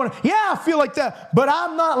just going, yeah, I feel like that, but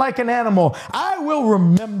I'm not like an animal. I will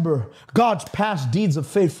remember God's past deeds of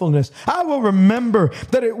faithfulness. I will remember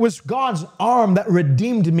that it was God's arm that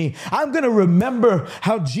redeemed me. I'm going to remember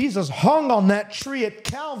how Jesus hung on that tree at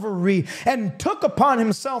Calvary and took upon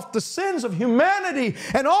himself the sins of humanity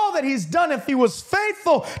and all that he's done. If he was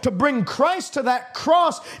faithful to bring Christ to that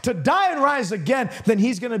cross, to die and rise again, then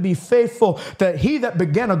he's going to be faithful that he that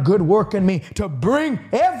began a good work in me to bring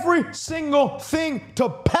every single thing to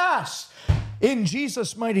pass in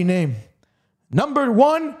Jesus' mighty name. Number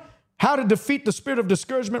one, how to defeat the spirit of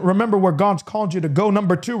discouragement. Remember where God's called you to go.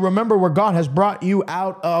 Number two, remember where God has brought you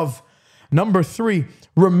out of. Number three,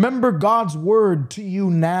 remember God's word to you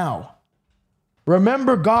now.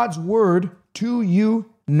 Remember God's word to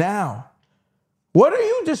you now. What are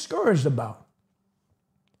you discouraged about?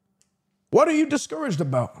 What are you discouraged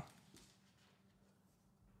about?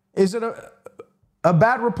 Is it a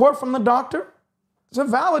bad report from the doctor? It's a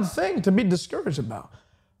valid thing to be discouraged about.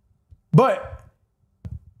 But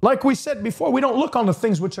like we said before, we don't look on the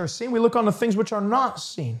things which are seen. We look on the things which are not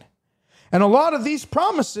seen. And a lot of these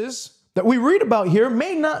promises that we read about here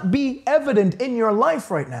may not be evident in your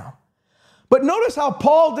life right now. But notice how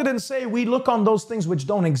Paul didn't say we look on those things which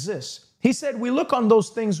don't exist. He said we look on those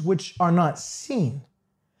things which are not seen.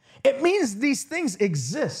 It means these things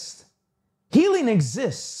exist. Healing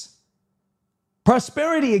exists.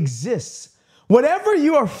 Prosperity exists. Whatever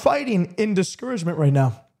you are fighting in discouragement right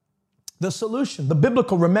now, the solution, the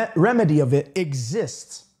biblical remedy of it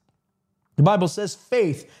exists. The Bible says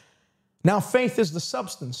faith. Now faith is the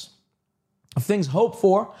substance of things hoped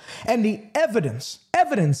for and the evidence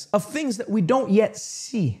of things that we don't yet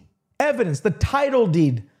see. Evidence, the title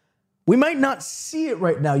deed. We might not see it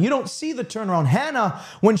right now. You don't see the turnaround. Hannah,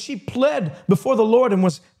 when she pled before the Lord and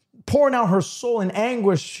was pouring out her soul in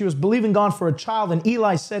anguish, she was believing God for a child. And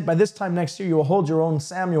Eli said, by this time next year, you will hold your own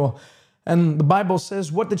Samuel. And the Bible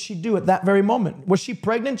says, what did she do at that very moment? Was she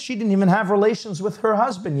pregnant? She didn't even have relations with her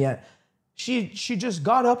husband yet. She just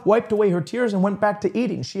got up, wiped away her tears, and went back to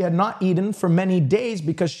eating. She had not eaten for many days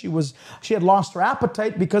because she had lost her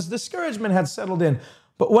appetite because discouragement had settled in.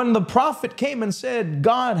 But when the prophet came and said,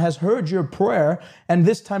 God has heard your prayer, and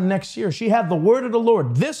this time next year, she had the word of the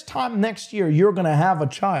Lord. This time next year, you're going to have a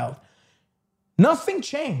child. Nothing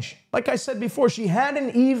changed. Like I said before, she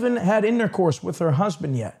hadn't even had intercourse with her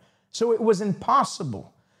husband yet. So it was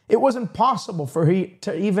impossible. It was impossible for her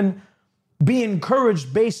to even be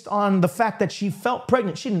encouraged based on the fact that she felt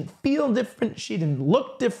pregnant. She didn't feel different. She didn't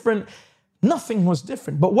look different. Nothing was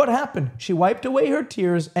different. But what happened? She wiped away her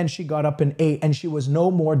tears and she got up and ate, and she was no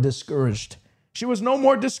more discouraged. She was no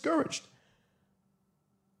more discouraged.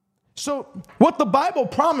 So what the Bible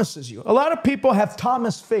promises you, a lot of people have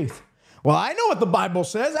Thomas faith. Well, I know what the Bible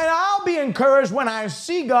says, and I'll be encouraged when I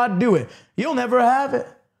see God do it. You'll never have it.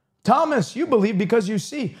 Thomas, you believe because you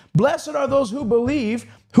see. Blessed are those who believe,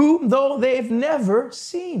 whom though they've never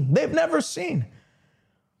seen. They've never seen.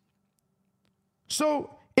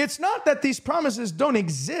 So it's not that these promises don't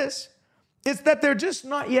exist. It's that they're just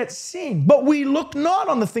not yet seen. But we look not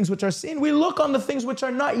on the things which are seen. We look on the things which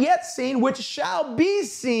are not yet seen, which shall be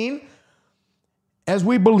seen as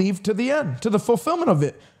we believe to the end, to the fulfillment of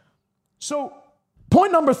it. So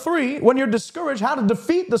point number 3, when you're discouraged, how to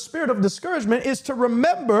defeat the spirit of discouragement is to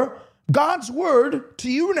remember God's word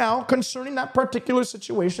to you now concerning that particular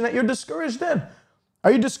situation that you're discouraged in.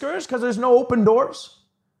 Are you discouraged because there's no open doors?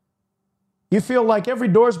 You feel like every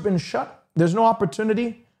door's been shut. There's no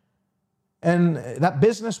opportunity. And that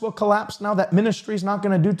business will collapse now. That ministry's not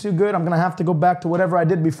going to do too good. I'm going to have to go back to whatever I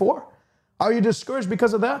did before. Are you discouraged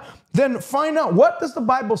because of that? Then find out, what does the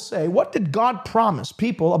Bible say? What did God promise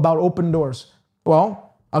people about open doors?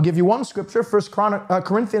 Well, I'll give you one scripture. 1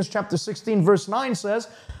 Corinthians chapter 16, verse 9 says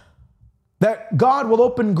that God will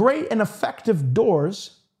open great and effective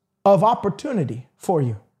doors of opportunity for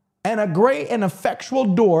you. And a great and effectual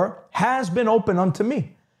door has been opened unto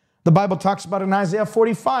me. The Bible talks about in Isaiah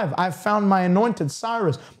 45, I've found my anointed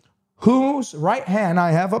Cyrus, whose right hand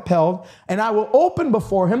I have upheld, and I will open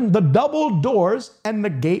before him the double doors, and the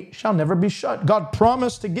gate shall never be shut. God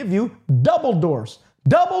promised to give you double doors.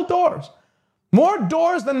 Double doors. More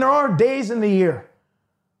doors than there are days in the year.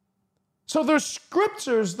 So there's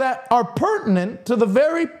scriptures that are pertinent to the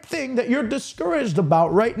very thing that you're discouraged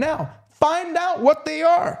about right now. Find out what they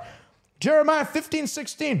are. Jeremiah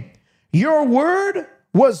 15:16. Your word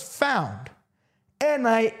was found, and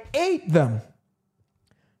I ate them.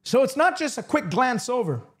 So it's not just a quick glance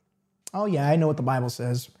over. Oh yeah, I know what the Bible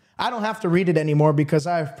says. I don't have to read it anymore because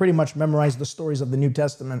I've pretty much memorized the stories of the New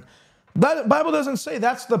Testament. The Bible doesn't say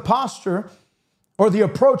that's the posture or the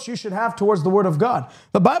approach you should have towards the Word of God.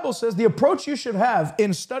 The Bible says the approach you should have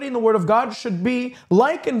in studying the Word of God should be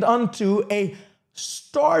likened unto a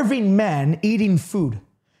starving man eating food.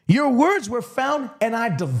 Your words were found, and I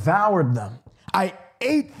devoured them. I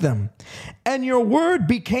ate them, and your word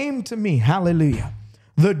became to me, hallelujah,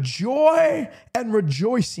 the joy and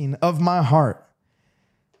rejoicing of my heart.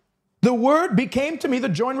 The word became to me the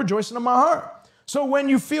joy and rejoicing of my heart. So when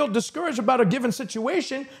you feel discouraged about a given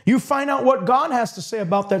situation, you find out what God has to say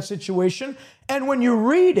about that situation. And when you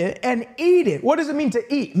read it and eat it, what does it mean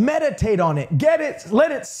to eat? Meditate on it. Get it.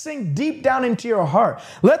 Let it sink deep down into your heart.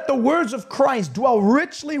 Let the words of Christ dwell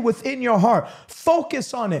richly within your heart.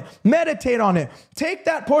 Focus on it. Meditate on it. Take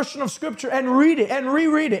that portion of scripture and read it and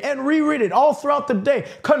reread it and reread it all throughout the day.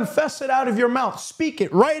 Confess it out of your mouth. Speak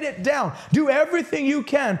it. Write it down. Do everything you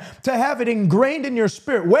can to have it ingrained in your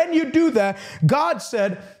spirit. When you do that, God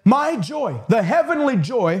said, my joy, the heavenly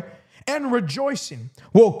joy, and rejoicing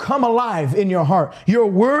will come alive in your heart. Your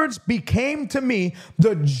words became to me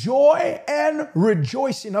the joy and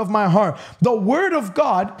rejoicing of my heart. The word of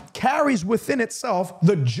God carries within itself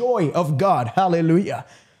the joy of God. Hallelujah.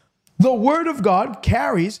 The word of God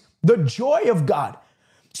carries the joy of God.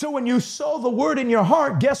 So when you sow the word in your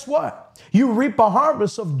heart, guess what? You reap a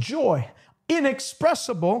harvest of joy,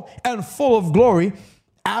 inexpressible and full of glory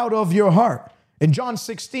out of your heart. In John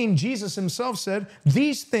 16, Jesus himself said,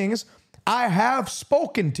 these things I have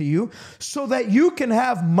spoken to you so that you can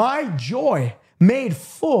have my joy made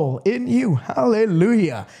full in you.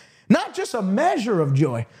 Hallelujah. Not just a measure of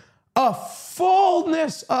joy, a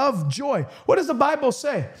fullness of joy. What does the Bible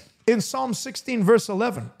say? In Psalm 16, verse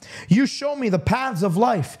 11, you show me the paths of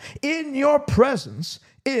life. In your presence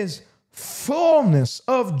is fullness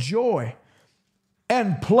of joy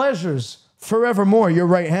and pleasures forevermore, your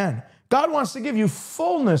right hand. God wants to give you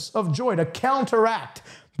fullness of joy to counteract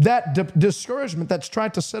that discouragement that's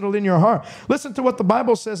trying to settle in your heart. Listen to what the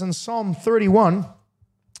Bible says in Psalm 31,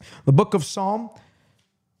 the book of Psalm,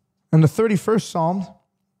 and the 31st Psalm.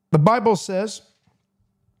 The Bible says,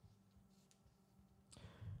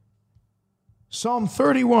 Psalm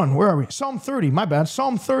 31, where are we? Psalm 30, my bad.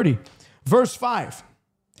 Psalm 30, verse 5.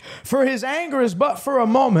 For his anger is but for a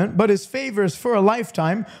moment, but his favor is for a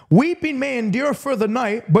lifetime. Weeping may endure for the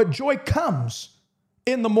night, but joy comes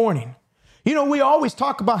in the morning. You know, we always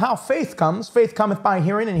talk about how faith comes. Faith cometh by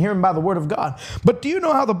hearing, and hearing by the word of God. But do you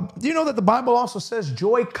know that the Bible also says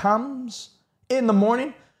joy comes in the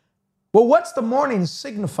morning? Well, what's the morning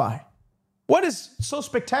signify? What is so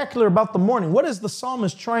spectacular about the morning? What is the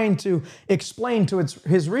psalmist trying to explain to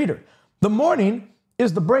his reader? The morning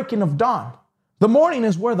is the breaking of dawn. The morning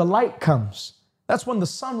is where the light comes. That's when the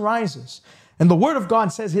sun rises. And the word of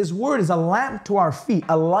God says his word is a lamp to our feet,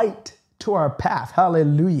 a light to our path.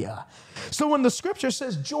 Hallelujah. So when the scripture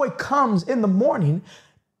says joy comes in the morning,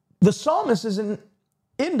 the psalmist is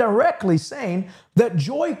indirectly saying that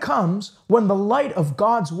joy comes when the light of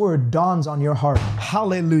God's word dawns on your heart.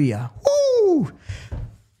 Hallelujah. Woo!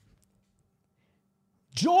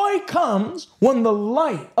 Joy comes when the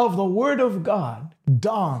light of the word of God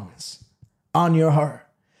dawns on your heart.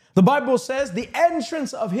 The Bible says the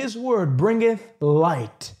entrance of his word bringeth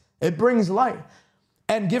light. It brings light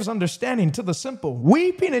and gives understanding to the simple.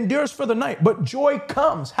 Weeping endures for the night, but joy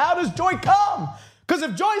comes. How does joy come? Because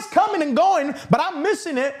if joy is coming and going, but I'm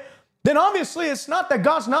missing it, then obviously it's not that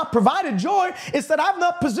God's not provided joy. It's that I've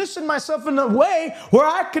not positioned myself in a way where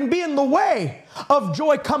I can be in the way of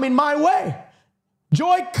joy coming my way.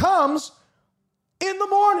 Joy comes in the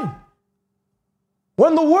morning.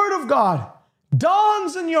 When the word of God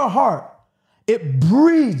dawns in your heart, it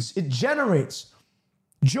breeds, it generates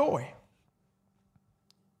joy.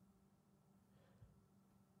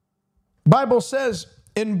 Bible says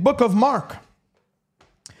in book of Mark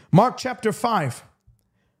chapter 5,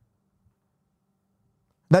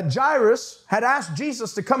 that Jairus had asked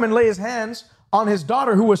Jesus to come and lay his hands on his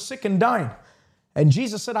daughter who was sick and dying. And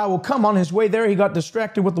Jesus said, I will come. On his way there, he got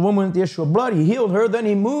distracted with the woman with the issue of blood. He healed her. Then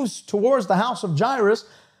he moves towards the house of Jairus.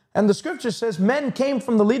 And the scripture says, men came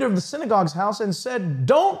from the leader of the synagogue's house and said,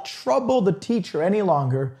 don't trouble the teacher any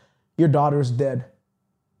longer. Your daughter's dead.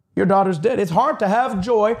 Your daughter's dead. It's hard to have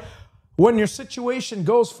joy when your situation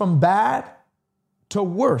goes from bad to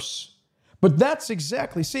worse. But that's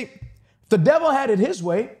exactly, see, if the devil had it his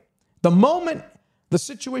way, the moment the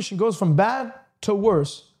situation goes from bad to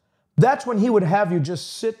worse, that's when he would have you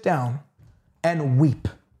just sit down and weep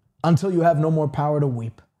until you have no more power to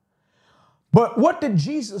weep. But what did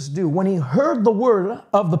Jesus do when he heard the word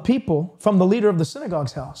of the people from the leader of the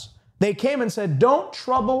synagogue's house? They came and said, don't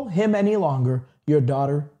trouble him any longer. Your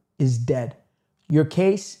daughter is dead. Your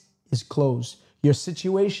case is closed. Your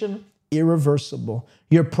situation, irreversible.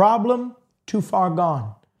 Your problem, too far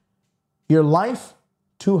gone. Your life,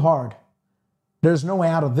 too hard. There's no way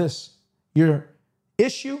out of this. Your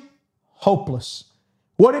issue, hopeless.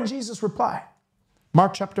 What did Jesus reply?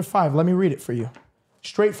 Mark chapter 5, let me read it for you.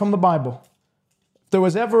 Straight from the Bible. If there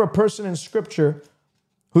was ever a person in Scripture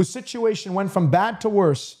whose situation went from bad to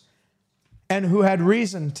worse and who had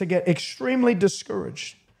reason to get extremely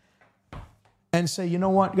discouraged and say, you know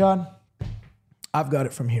what, God? I've got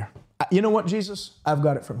it from here. You know what, Jesus? I've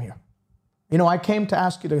got it from here. You know, I came to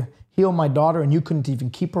ask you to heal my daughter and you couldn't even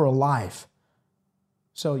keep her alive.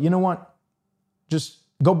 So, you know what? Just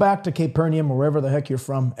go back to Capernaum or wherever the heck you're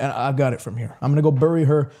from, and I've got it from here. I'm going to go bury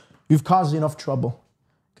her. You've caused enough trouble.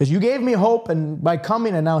 Because you gave me hope, and by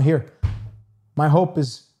coming and now here, my hope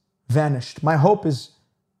is vanished. My hope is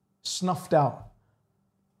snuffed out.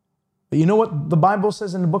 But you know what the Bible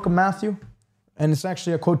says in the book of Matthew? And it's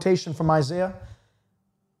actually a quotation from Isaiah.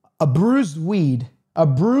 A bruised reed,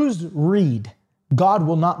 God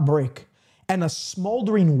will not break, and a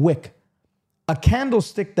smoldering wick, a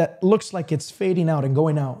candlestick that looks like it's fading out and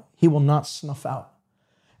going out, he will not snuff out.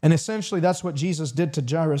 And essentially that's what Jesus did to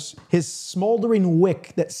Jairus. His smoldering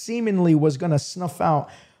wick that seemingly was going to snuff out,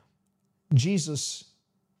 Jesus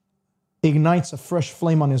ignites a fresh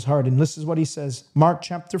flame on his heart. And this is what he says, Mark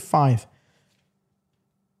chapter 5.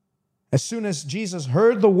 As soon as Jesus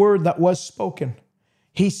heard the word that was spoken,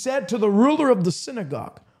 he said to the ruler of the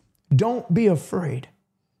synagogue, don't be afraid,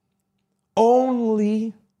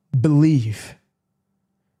 only believe.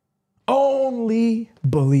 Only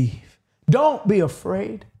believe. Don't be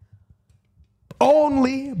afraid.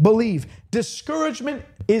 Only believe. Discouragement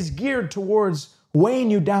is geared towards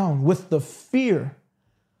weighing you down with the fear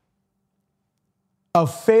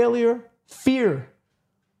of failure, fear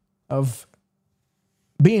of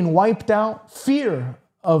being wiped out, fear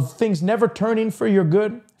of things never turning for your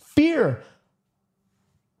good, fear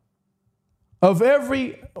of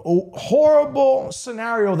every horrible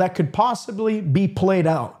scenario that could possibly be played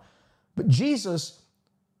out. But Jesus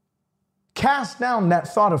cast down that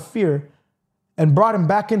thought of fear and brought him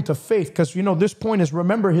back into faith. Because, you know, this point is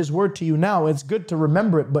remember his word to you now. It's good to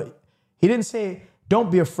remember it, but he didn't say,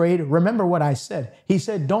 don't be afraid. Remember what I said. He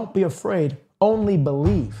said, don't be afraid. Only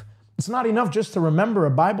believe. It's not enough just to remember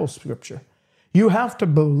a Bible scripture. You have to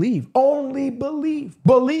believe. Only believe.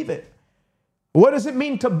 Believe it. What does it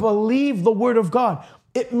mean to believe the word of God?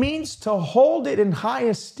 It means to hold it in high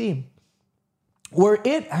esteem, where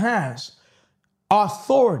it has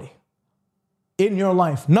authority in your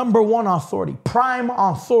life. Number one authority, prime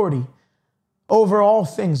authority over all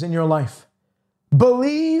things in your life.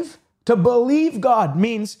 To believe God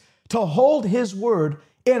means to hold his word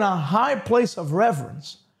in a high place of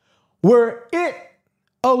reverence, where it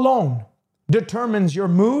alone determines your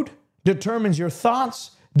mood, determines your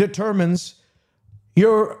thoughts, determines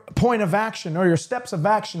your point of action or your steps of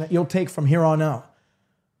action that you'll take from here on out.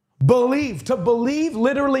 Believe. To believe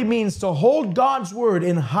literally means to hold God's word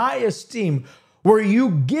in high esteem, where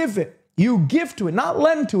you give to it, not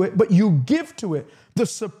lend to it, but you give to it the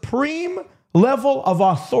supreme level of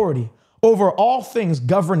authority over all things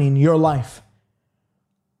governing your life.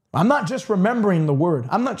 I'm not just remembering the word.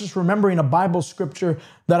 I'm not just remembering a Bible scripture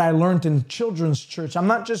that I learned in children's church. I'm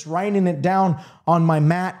not just writing it down on my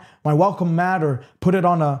mat, my welcome mat, or put it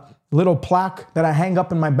on a little plaque that I hang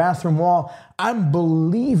up in my bathroom wall. I'm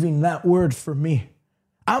believing that word for me.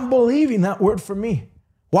 I'm believing that word for me.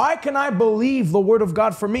 Why can I believe the word of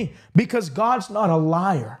God for me? Because God's not a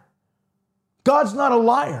liar. God's not a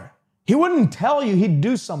liar. He wouldn't tell you he'd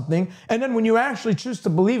do something, and then when you actually choose to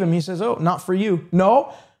believe him, he says, oh, not for you.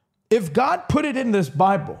 No. If God put it in this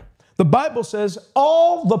Bible, the Bible says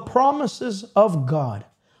all the promises of God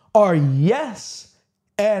are yes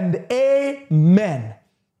and amen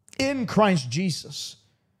in Christ Jesus.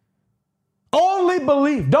 Only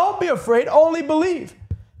believe. Don't be afraid. Only believe.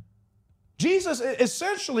 Jesus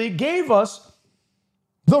essentially gave us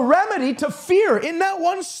the remedy to fear in that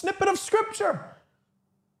one snippet of scripture.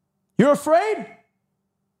 You're afraid?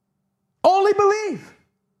 Only believe.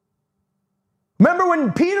 Remember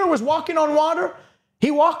when Peter was walking on water?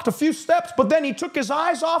 He walked a few steps, but then he took his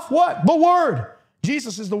eyes off what? The Word.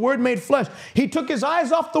 Jesus is the Word made flesh. He took his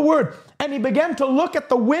eyes off the Word and he began to look at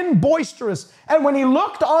the wind boisterous. And when he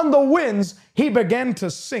looked on the winds, he began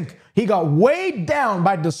to sink. He got weighed down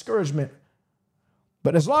by discouragement.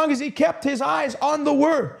 But as long as he kept his eyes on the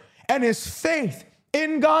Word and his faith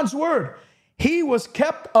in God's Word, he was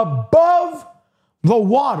kept above the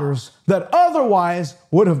waters that otherwise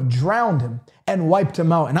would have drowned him and wiped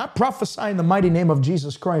him out. And I prophesy in the mighty name of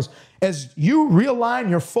Jesus Christ, as you realign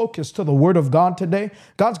your focus to the Word of God today,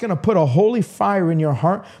 God's going to put a holy fire in your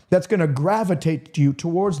heart that's going to gravitate you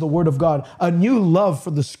towards the Word of God. A new love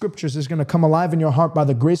for the Scriptures is going to come alive in your heart by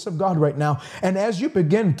the grace of God right now. And as you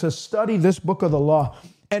begin to study this book of the law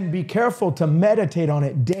and be careful to meditate on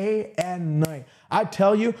it day and night, I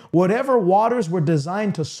tell you, whatever waters were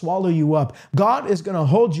designed to swallow you up, God is going to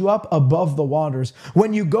hold you up above the waters.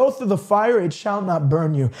 When you go through the fire, it shall not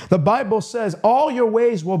burn you. The Bible says all your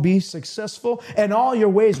ways will be successful and all your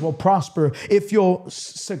ways will prosper if you'll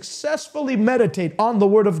successfully meditate on the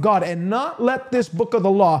Word of God and not let this book of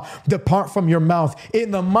the law depart from your mouth.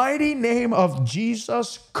 In the mighty name of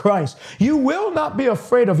Jesus Christ, you will not be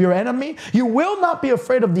afraid of your enemy. You will not be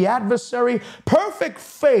afraid of the adversary. Perfect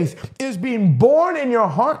faith is being born in your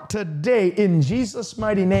heart today in Jesus'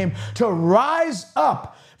 mighty name to rise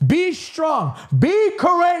up, be strong, be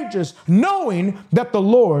courageous, knowing that the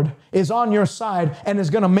Lord is on your side and is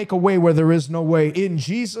going to make a way where there is no way in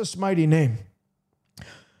Jesus' mighty name.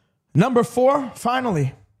 Number 4,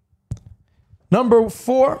 finally. Number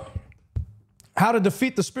 4, how to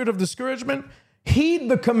defeat the spirit of discouragement. Heed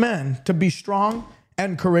the command to be strong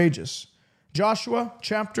and courageous. Joshua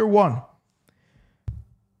chapter 1.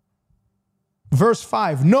 Verse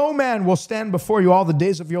 5, no man will stand before you all the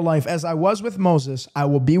days of your life. As I was with Moses, I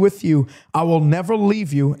will be with you. I will never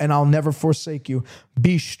leave you, and I'll never forsake you.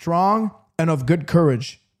 Be strong and of good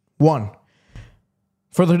courage. 1,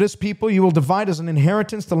 for this people you will divide as an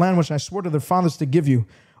inheritance the land which I swore to their fathers to give you.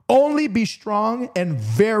 Only be strong and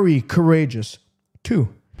very courageous. 2,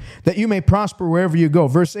 that you may prosper wherever you go.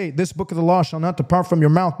 Verse 8, this book of the law shall not depart from your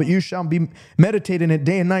mouth, but you shall be meditating it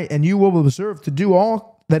day and night, and you will observe to do all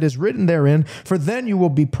that is written therein, for then you will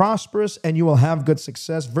be prosperous and you will have good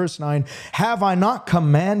success. Verse 9, have I not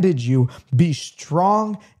commanded you, be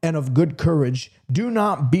strong and of good courage. Do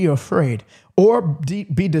not be afraid or be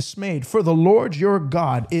dismayed, for the Lord your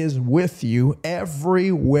God is with you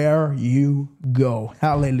everywhere you go.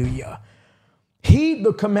 Hallelujah. Heed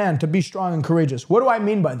the command to be strong and courageous. What do I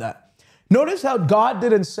mean by that? Notice how God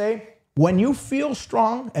didn't say, when you feel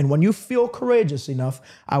strong and when you feel courageous enough,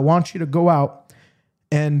 I want you to go out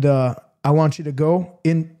and I want you to go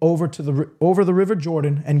over the river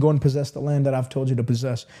Jordan and go and possess the land that I've told you to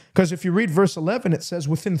possess. Because if you read verse 11, it says,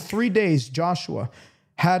 within 3 days, Joshua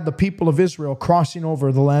had the people of Israel crossing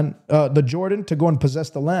over the Jordan to go and possess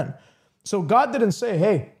the land. So God didn't say,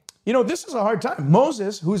 hey, this is a hard time.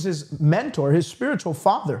 Moses, who's his mentor, his spiritual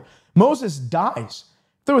father, Moses dies.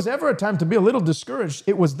 If there was ever a time to be a little discouraged,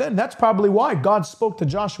 it was then. That's probably why God spoke to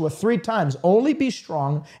Joshua 3 times. Only be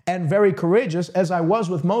strong and very courageous. As I was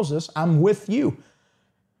with Moses, I'm with you.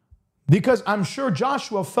 Because I'm sure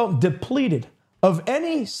Joshua felt depleted of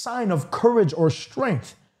any sign of courage or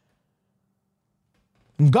strength.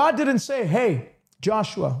 And God didn't say, hey,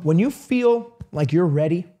 Joshua, when you feel like you're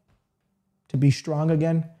ready to be strong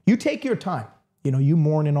again, you take your time. You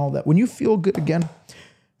mourn and all that. When you feel good again,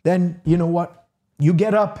 then you know what? You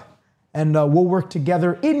get up and we'll work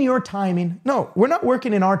together in your timing. No, we're not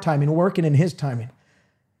working in our timing. We're working in His timing.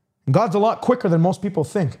 And God's a lot quicker than most people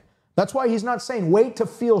think. That's why He's not saying, wait to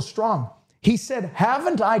feel strong. He said,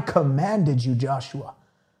 haven't I commanded you, Joshua?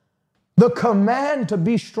 The command to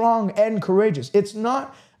be strong and courageous. It's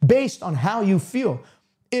not based on how you feel.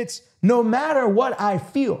 It's no matter what I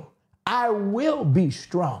feel, I will be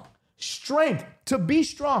strong. Strength. To be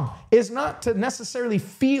strong is not to necessarily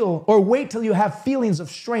feel or wait till you have feelings of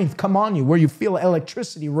strength come on you where you feel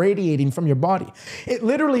electricity radiating from your body. It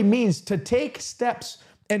literally means to take steps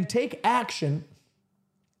and take action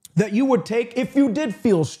that you would take if you did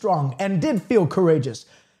feel strong and did feel courageous.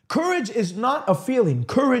 Courage is not a feeling.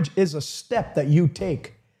 Courage is a step that you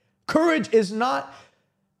take. Courage is not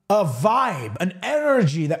a vibe, an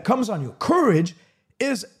energy that comes on you. Courage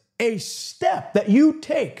is a step that you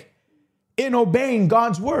take in obeying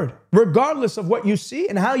God's word, regardless of what you see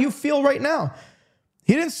and how you feel right now.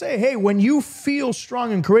 He didn't say, hey, when you feel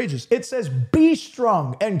strong and courageous. It says, be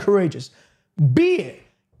strong and courageous. Be it.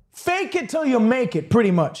 Fake it till you make it,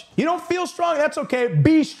 pretty much. You don't feel strong, that's okay.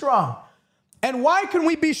 Be strong. And why can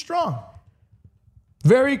we be strong?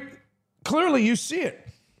 Very clearly, you see it.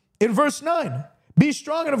 In verse 9, be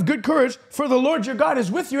strong and of good courage, for the Lord your God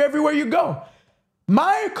is with you everywhere you go.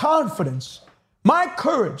 My confidence, my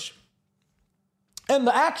courage, and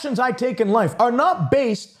the actions I take in life are not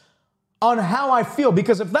based on how I feel,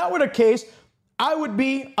 because if that were the case, I would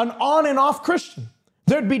be an on and off Christian.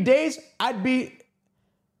 There'd be days I'd be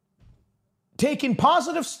taking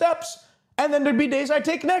positive steps, and then there'd be days I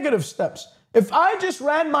take negative steps. If I just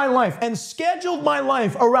ran my life and scheduled my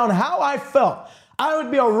life around how I felt, I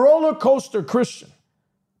would be a roller coaster Christian.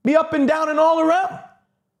 Be up and down and all around.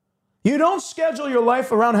 You don't schedule your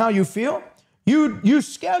life around how you feel. You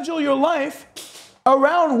schedule your life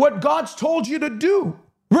around what God's told you to do,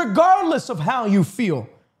 regardless of how you feel.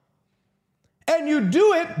 And you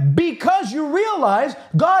do it because you realize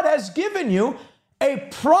God has given you a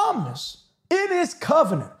promise in His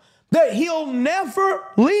covenant that He'll never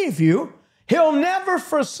leave you, He'll never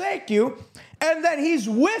forsake you, and that He's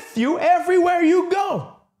with you everywhere you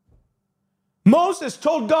go. Moses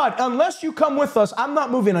told God, unless you come with us, I'm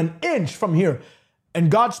not moving an inch from here.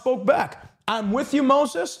 And God spoke back, I'm with you,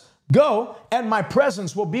 Moses. Go, and my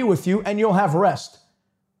presence will be with you, and you'll have rest.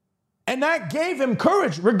 And that gave him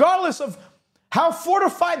courage, regardless of how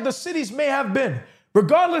fortified the cities may have been,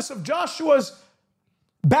 regardless of Joshua's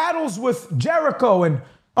battles with Jericho and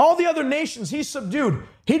all the other nations he subdued.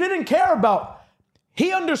 He didn't care about.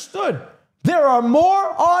 He understood there are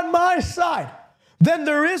more on my side than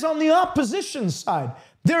there is on the opposition side.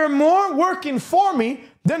 There are more working for me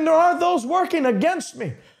than there are those working against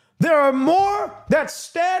me. There are more that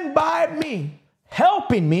stand by me,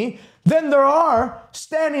 helping me, than there are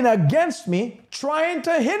standing against me, trying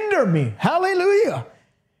to hinder me. Hallelujah.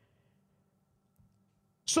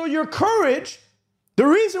 So your courage, the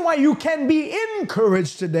reason why you can be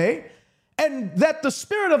encouraged today, and that the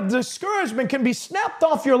spirit of discouragement can be snapped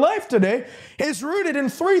off your life today, is rooted in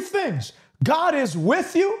three things. God is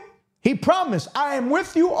with you. He promised, I am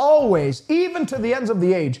with you always, even to the ends of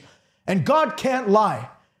the age. And God can't lie.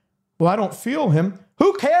 Well, I don't feel Him.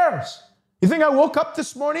 Who cares? You think I woke up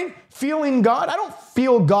this morning feeling God? I don't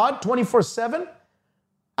feel God 24/7.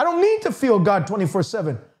 I don't need to feel God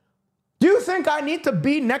 24/7. Do you think I need to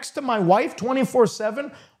be next to my wife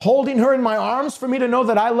 24/7, holding her in my arms for me to know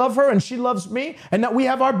that I love her and she loves me and that we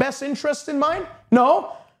have our best interests in mind?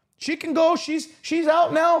 No. She can go, she's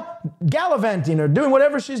out now gallivanting or doing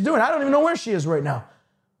whatever she's doing. I don't even know where she is right now.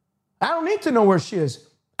 I don't need to know where she is.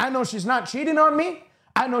 I know she's not cheating on me.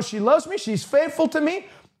 I know she loves me. She's faithful to me.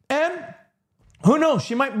 And who knows?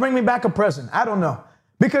 She might bring me back a present. I don't know.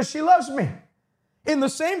 Because she loves me. In the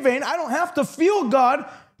same vein, I don't have to feel God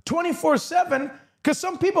 24/7, because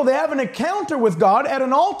some people, they have an encounter with God at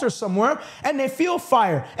an altar somewhere, and they feel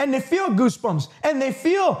fire, and they feel goosebumps, and they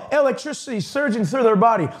feel electricity surging through their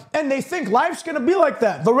body, and they think life's going to be like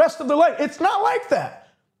that the rest of their life. It's not like that.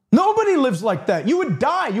 Nobody lives like that. You would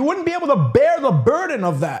die. You wouldn't be able to bear the burden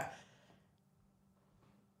of that.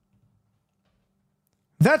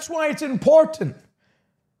 That's why it's important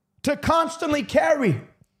to constantly carry.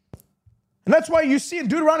 And that's why you see in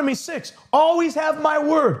Deuteronomy 6, always have my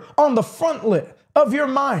word on the frontlet of your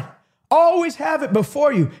mind. Always have it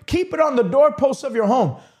before you. Keep it on the doorposts of your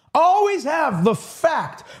home. Always have the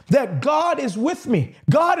fact that God is with me,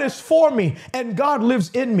 God is for me, and God lives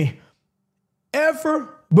in me.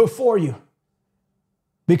 Ever before you.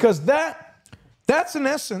 Because that's in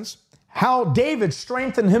essence how David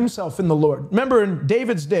strengthened himself in the Lord. Remember in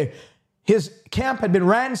David's day, his camp had been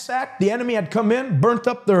ransacked. The enemy had come in, burnt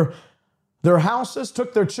up their houses,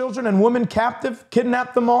 took their children and women captive,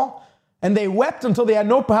 kidnapped them all. And they wept until they had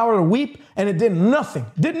no power to weep, and it did nothing.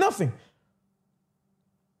 Did nothing.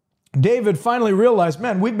 David finally realized,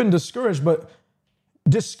 man, we've been discouraged, but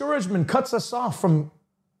discouragement cuts us off from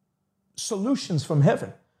solutions from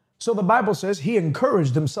heaven. So the Bible says he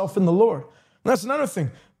encouraged himself in the Lord. And that's another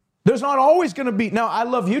thing. There's not always going to be, now I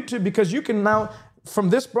love YouTube because you can now,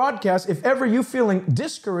 from this broadcast, if ever you feeling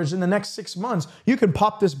discouraged in the next 6 months, you can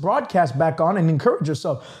pop this broadcast back on and encourage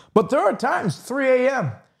yourself. But there are times, 3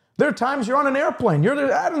 a.m., there are times you're on an airplane,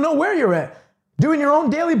 I don't know where you're at, doing your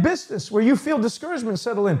own daily business where you feel discouragement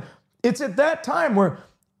settle in. It's at that time where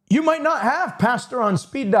you might not have pastor on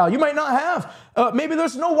speed dial. You might not have, maybe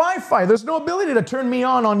there's no Wi-Fi. There's no ability to turn me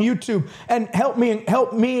on YouTube and have me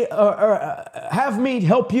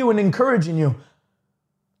help you in encouraging you.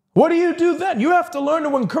 What do you do then? You have to learn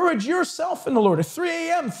to encourage yourself in the Lord. At 3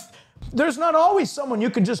 a.m., there's not always someone you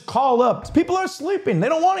can just call up. People are sleeping. They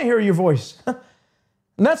don't want to hear your voice. And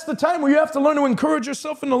that's the time where you have to learn to encourage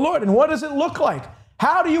yourself in the Lord. And what does it look like?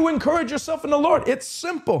 How do you encourage yourself in the Lord? It's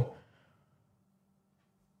simple.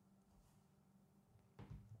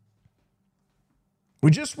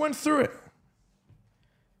 We just went through it.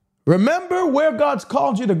 Remember where God's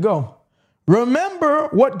called you to go. Remember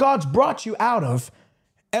what God's brought you out of.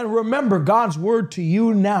 And remember God's word to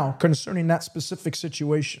you now concerning that specific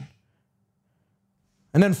situation.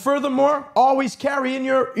 And then furthermore, always carry in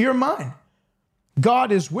your mind.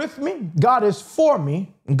 God is with me, God is for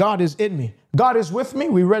me, and God is in me. God is with me,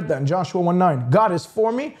 we read that in Joshua 1:9. God is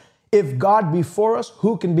for me. If God be for us,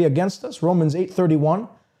 who can be against us? Romans 8:31.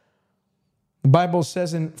 The Bible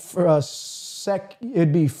says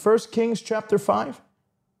it'd be 1 Kings chapter 5,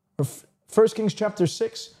 or 1 Kings chapter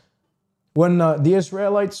 6, when the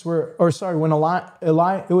Israelites were, when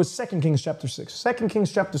it was 2 Kings chapter 6. 2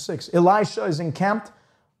 Kings chapter 6. Elisha is encamped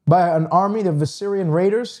by an army of Assyrian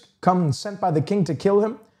raiders, sent by the king to kill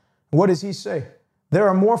him. What does he say? There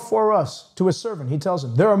are more for us, to his servant. He tells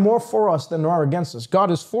him, there are more for us than there are against us. God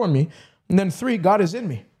is for me. And then 3, God is in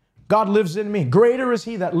me. God lives in me. Greater is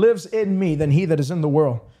he that lives in me than he that is in the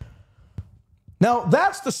world. Now,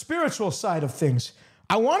 that's the spiritual side of things.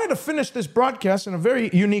 I wanted to finish this broadcast in a very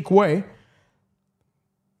unique way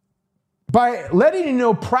by letting you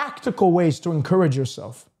know practical ways to encourage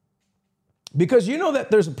yourself. Because you know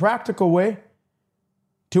that there's a practical way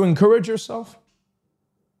to encourage yourself.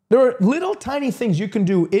 There are little tiny things you can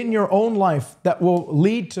do in your own life that will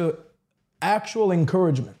lead to actual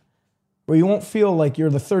encouragement, where you won't feel like you're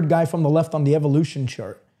the third guy from the left on the evolution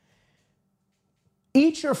chart.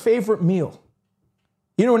 Eat your favorite meal.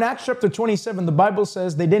 You know, in Acts chapter 27, the Bible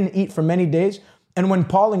says they didn't eat for many days. And when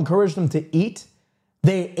Paul encouraged them to eat,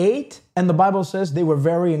 they ate, and the Bible says they were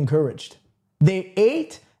very encouraged. They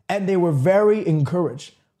ate, and they were very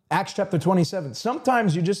encouraged. Acts chapter 27.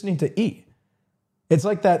 Sometimes you just need to eat. It's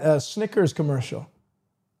like that Snickers commercial.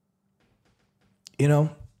 You know,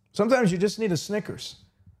 sometimes you just need a Snickers.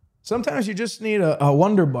 Sometimes you just need a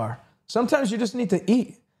Wonder Bar. Sometimes you just need to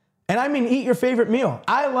eat. And I mean eat your favorite meal.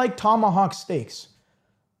 I like tomahawk steaks.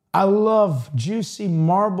 I love juicy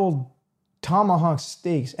marbled tomahawk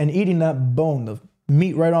steaks and eating that bone, the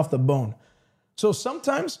meat right off the bone. So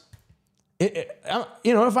sometimes,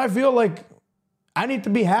 if I feel like I need to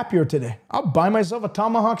be happier today, I'll buy myself a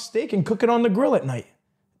tomahawk steak and cook it on the grill at night.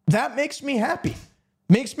 That makes me happy.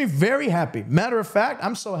 Makes me very happy. Matter of fact,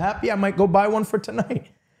 I'm so happy I might go buy one for tonight.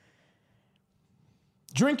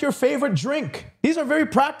 Drink your favorite drink. These are very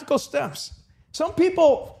practical steps. Some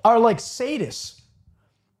people are like sadists.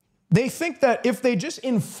 They think that if they just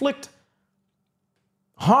inflict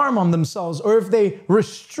harm on themselves, or if they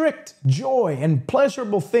restrict joy and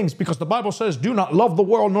pleasurable things, because the Bible says, do not love the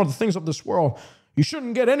world nor the things of this world. You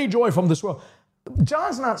shouldn't get any joy from this world.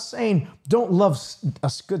 John's not saying don't love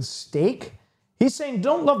a good steak. He's saying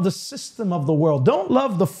don't love the system of the world. Don't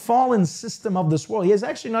love the fallen system of this world. He is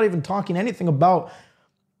actually not even talking anything about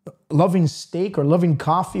loving steak or loving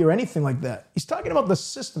coffee or anything like that. He's talking about the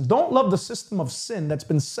system. Don't love the system of sin that's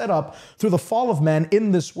been set up through the fall of man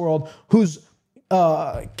in this world, whose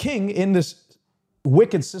king in this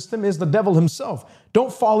wicked system is the devil himself.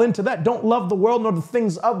 Don't fall into that. Don't love the world nor the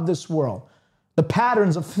things of this world, the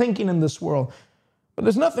patterns of thinking in this world. But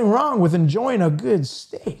there's nothing wrong with enjoying a good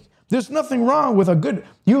steak. There's nothing wrong with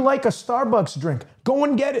you like a Starbucks drink. Go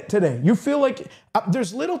and get it today. You feel like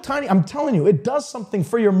there's little tiny, I'm telling you, it does something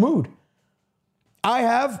for your mood.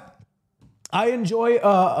 I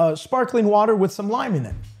enjoy sparkling water with some lime in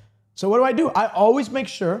it. So what do? I always make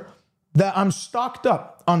sure that I'm stocked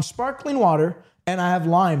up on sparkling water and I have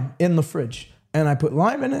lime in the fridge. And I put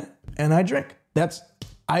lime in it and I drink.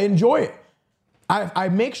 I enjoy it. I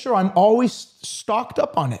make sure I'm always stocked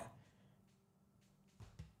up on it.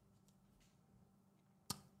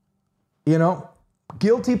 You know,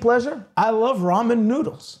 guilty pleasure, I love ramen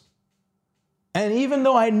noodles. And even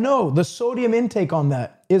though I know the sodium intake on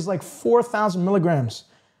that is like 4,000 milligrams,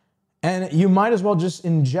 and you might as well just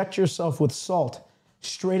inject yourself with salt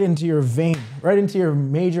straight into your vein, right into your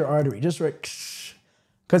major artery, just right,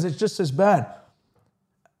 because it's just as bad.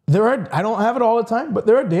 I don't have it all the time, but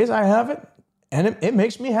there are days I have it, and it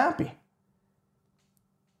makes me happy.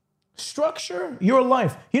 Structure your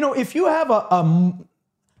life. You know, if you have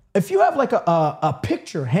like a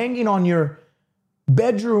picture hanging on your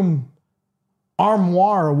bedroom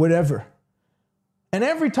armoire or whatever, and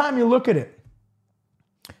every time you look at it,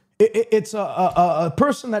 it's a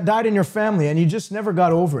person that died in your family and you just never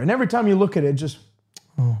got over it. And every time you look at it, just,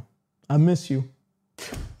 oh, I miss you.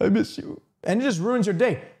 I miss you. And it just ruins your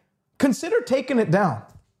day. Consider taking it down.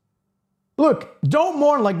 Look, don't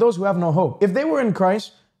mourn like those who have no hope. If they were in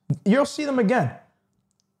Christ, you'll see them again.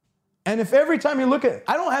 And if every time you look at,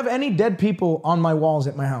 I don't have any dead people on my walls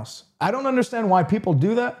at my house. I don't understand why people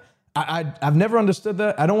do that. I've never understood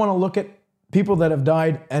that. I don't want to look at people that have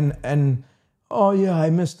died and oh yeah, I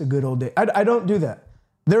missed the good old day. I don't do that.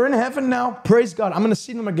 They're in heaven now. Praise God. I'm going to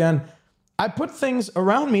see them again. I put things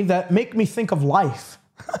around me that make me think of life,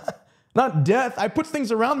 not death. I put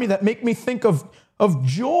things around me that make me think of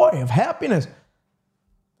joy, of happiness.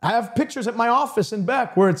 I have pictures at my office in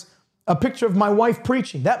back where it's a picture of my wife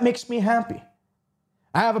preaching. That makes me happy.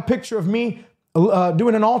 I have a picture of me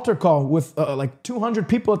doing an altar call with like 200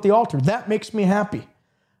 people at the altar. That makes me happy.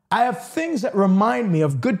 I have things that remind me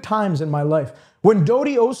of good times in my life. When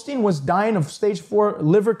Dodie Osteen was dying of stage 4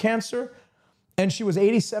 liver cancer, and she was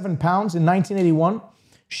 87 pounds in 1981,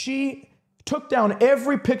 she took down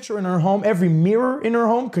every picture in her home, every mirror in her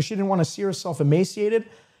home, because she didn't want to see herself emaciated.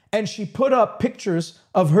 And she put up pictures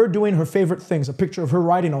of her doing her favorite things, a picture of her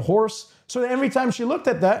riding a horse. So that every time she looked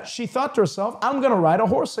at that, she thought to herself, I'm going to ride a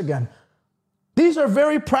horse again. These are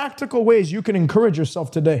very practical ways you can encourage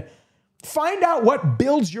yourself today. Find out what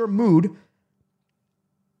builds your mood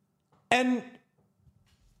and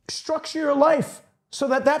structure your life so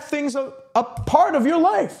that that thing's a part of your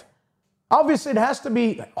life. Obviously, it has to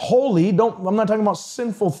be holy. I'm not talking about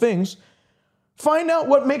sinful things. Find out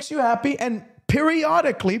what makes you happy and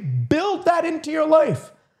periodically build that into your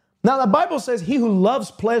life. Now, the Bible says he who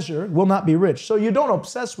loves pleasure will not be rich. So you don't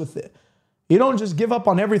obsess with it. You don't just give up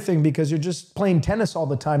on everything because you're just playing tennis all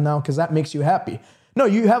the time now because that makes you happy. No,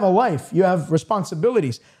 you have a life. You have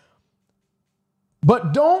responsibilities.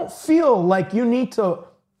 But don't feel like you need to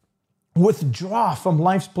withdraw from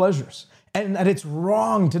life's pleasures and that it's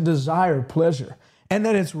wrong to desire pleasure and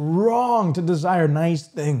that it's wrong to desire nice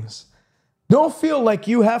things. Don't feel like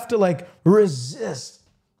you have to resist.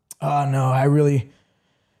 Oh no, I really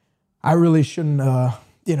shouldn't,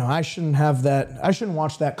 I shouldn't have that. I shouldn't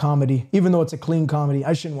watch that comedy, even though it's a clean comedy.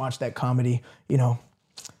 I shouldn't watch that comedy.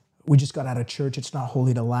 We just got out of church. It's not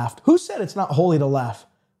holy to laugh. Who said it's not holy to laugh?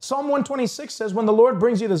 Psalm 126 says, when the Lord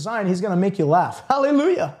brings you to Zion, he's going to make you laugh.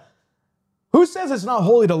 Hallelujah. Who says it's not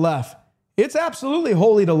holy to laugh? It's absolutely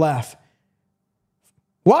holy to laugh.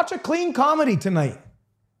 Watch a clean comedy tonight.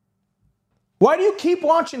 Why do you keep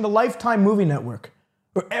watching the Lifetime movie network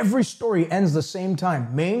where every story ends the same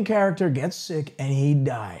time? Main character gets sick and he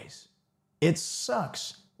dies. It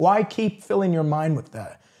sucks. Why keep filling your mind with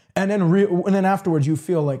that? And then afterwards you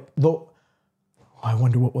feel like, I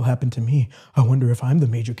wonder what will happen to me. I wonder if I'm the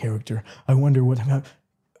major character. I wonder what...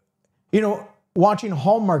 watching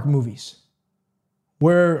Hallmark movies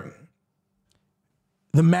where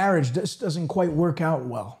the marriage just doesn't quite work out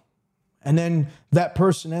well. And then that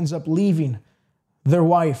person ends up leaving their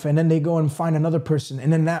wife, and then they go and find another person,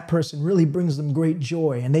 and then that person really brings them great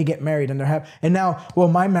joy, and they get married, and they're happy. And now,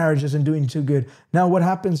 my marriage isn't doing too good. Now what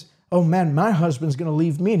happens? Oh man, my husband's going to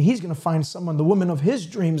leave me, and he's going to find someone, the woman of his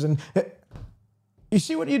dreams. And you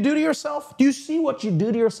see what you do to yourself? Do you see what you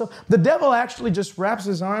do to yourself? The devil actually just wraps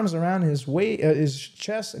his arms around his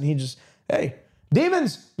chest, and he just, hey,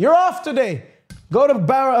 demons, you're off today. Go to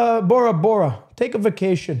Bora Bora. Take a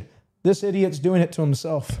vacation. This idiot's doing it to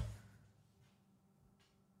himself.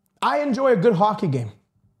 I enjoy a good hockey game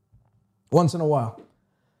once in a while.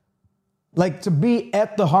 Like to be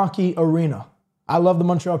at the hockey arena. I love the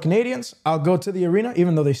Montreal Canadiens. I'll go to the arena,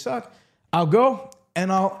 even though they suck. I'll go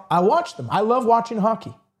and I'll watch them. I love watching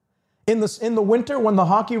hockey. In the winter, when the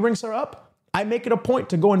hockey rinks are up, I make it a point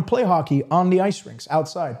to go and play hockey on the ice rinks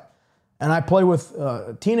outside. And I play with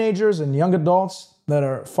teenagers and young adults that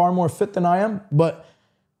are far more fit than I am. But,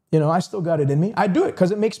 I still got it in me. I do it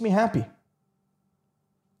because it makes me happy.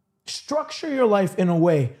 Structure your life in a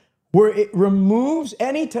way where it removes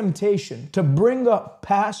any temptation to bring up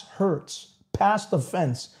past hurts, past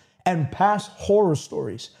offense, and past horror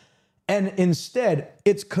stories. And instead,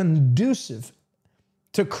 it's conducive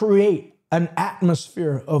to create an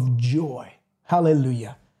atmosphere of joy.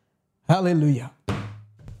 Hallelujah. Hallelujah.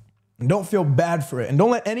 And don't feel bad for it. And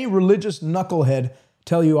don't let any religious knucklehead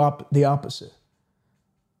tell you the opposite.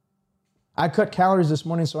 I cut calories this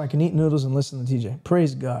morning so I can eat noodles and listen to TJ.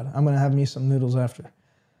 Praise God. I'm going to have me some noodles after.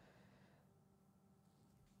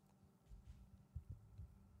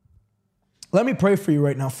 Let me pray for you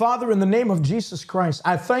right now. Father, in the name of Jesus Christ,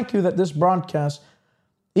 I thank you that this broadcast,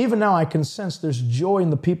 even now I can sense there's joy in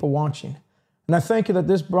the people watching. And I thank you that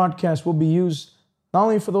this broadcast will be used not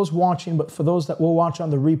only for those watching, but for those that will watch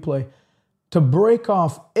on the replay to break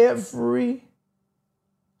off every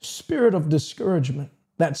spirit of discouragement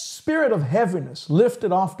that spirit of heaviness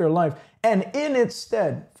lifted off their life. And in its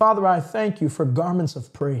stead, Father, I thank you for garments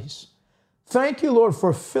of praise. Thank you, Lord,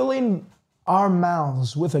 for filling our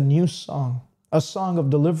mouths with a new song, a song of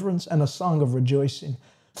deliverance and a song of rejoicing.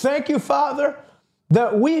 Thank you, Father,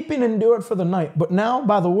 that weeping endured for the night, but now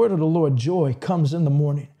by the word of the Lord, joy comes in the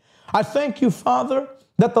morning. I thank you, Father,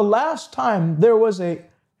 that the last time there was a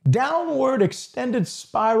downward extended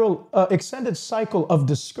cycle of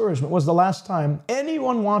discouragement was the last time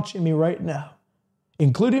anyone watching me right now,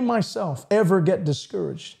 including myself, ever get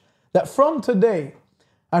discouraged. That from today,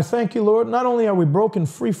 I thank you, Lord, not only are we broken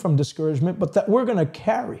free from discouragement, but that we're going to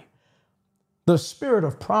carry the spirit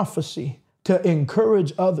of prophecy to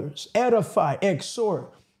encourage others, edify,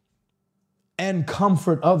 exhort, and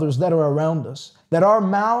comfort others that are around us. That our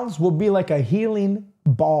mouths will be like a healing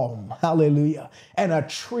balm, hallelujah, and a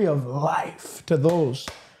tree of life to those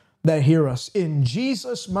that hear us. In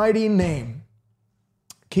Jesus' mighty name,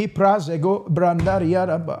 I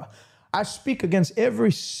speak against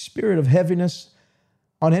every spirit of heaviness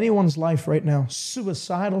on anyone's life right now.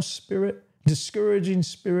 Suicidal spirit, discouraging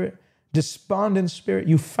spirit, despondent spirit,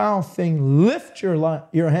 you foul thing, lift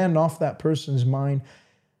your hand off that person's mind.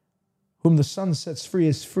 Whom the Son sets free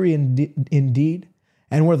is free indeed.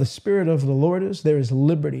 And where the Spirit of the Lord is, there is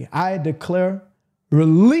liberty. I declare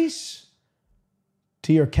release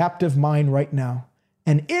to your captive mind right now.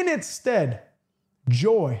 And in its stead,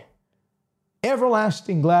 joy,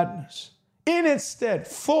 everlasting gladness. In its stead,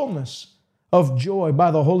 fullness of joy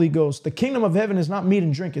by the Holy Ghost. The kingdom of heaven is not meat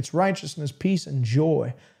and drink. It's righteousness, peace, and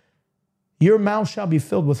joy. Your mouth shall be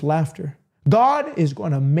filled with laughter. God is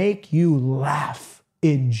going to make you laugh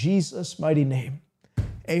in Jesus' mighty name.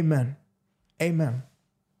 Amen. Amen.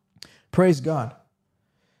 Praise God.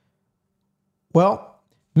 Well,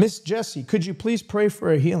 Miss Jessie, could you please pray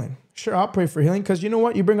for a healing? Sure, I'll pray for healing because you know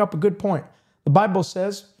what? You bring up a good point. The Bible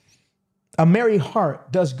says, a merry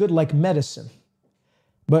heart does good like medicine,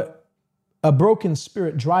 but a broken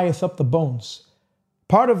spirit drieth up the bones.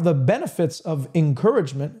 Part of the benefits of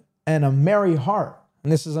encouragement and a merry heart,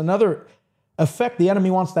 and this is another effect the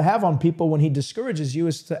enemy wants to have on people when he discourages you,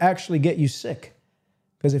 is to actually get you sick.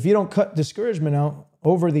 Because if you don't cut discouragement out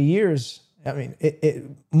over the years, I mean,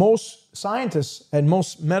 most scientists and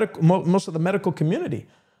most of the medical community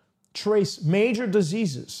trace major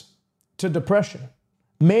diseases to depression,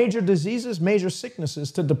 major diseases, major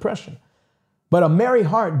sicknesses to depression. But a merry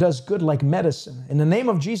heart does good like medicine. In the name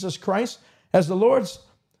of Jesus Christ, as the Lord's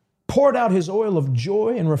poured out his oil of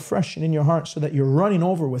joy and refreshing in your heart so that you're running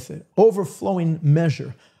over with it, overflowing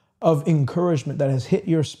measure of encouragement that has hit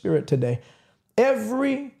your spirit today.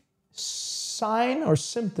 Every sign or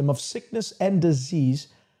symptom of sickness and disease,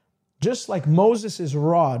 just like Moses'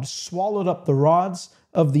 rod swallowed up the rods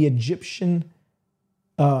of the Egyptian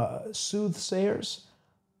soothsayers,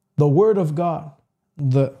 the word of God,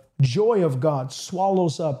 the joy of God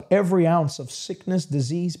swallows up every ounce of sickness,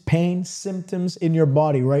 disease, pain, symptoms in your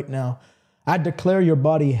body right now. I declare your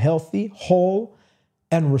body healthy, whole,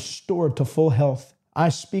 and restored to full health. I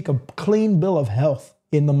speak a clean bill of health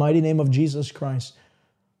in the mighty name of Jesus Christ.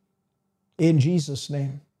 In Jesus'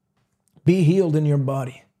 name, be healed in your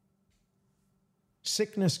body.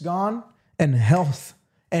 Sickness gone, and health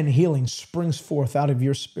and healing springs forth out of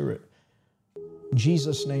your spirit. In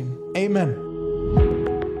Jesus' name, amen.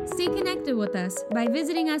 Stay connected with us by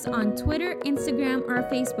visiting us on Twitter, Instagram, or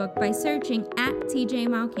Facebook by searching @TJ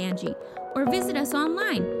or visit us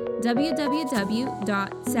online,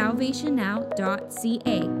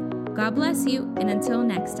 www.salvationnow.ca. God bless you, and until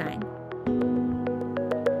next time.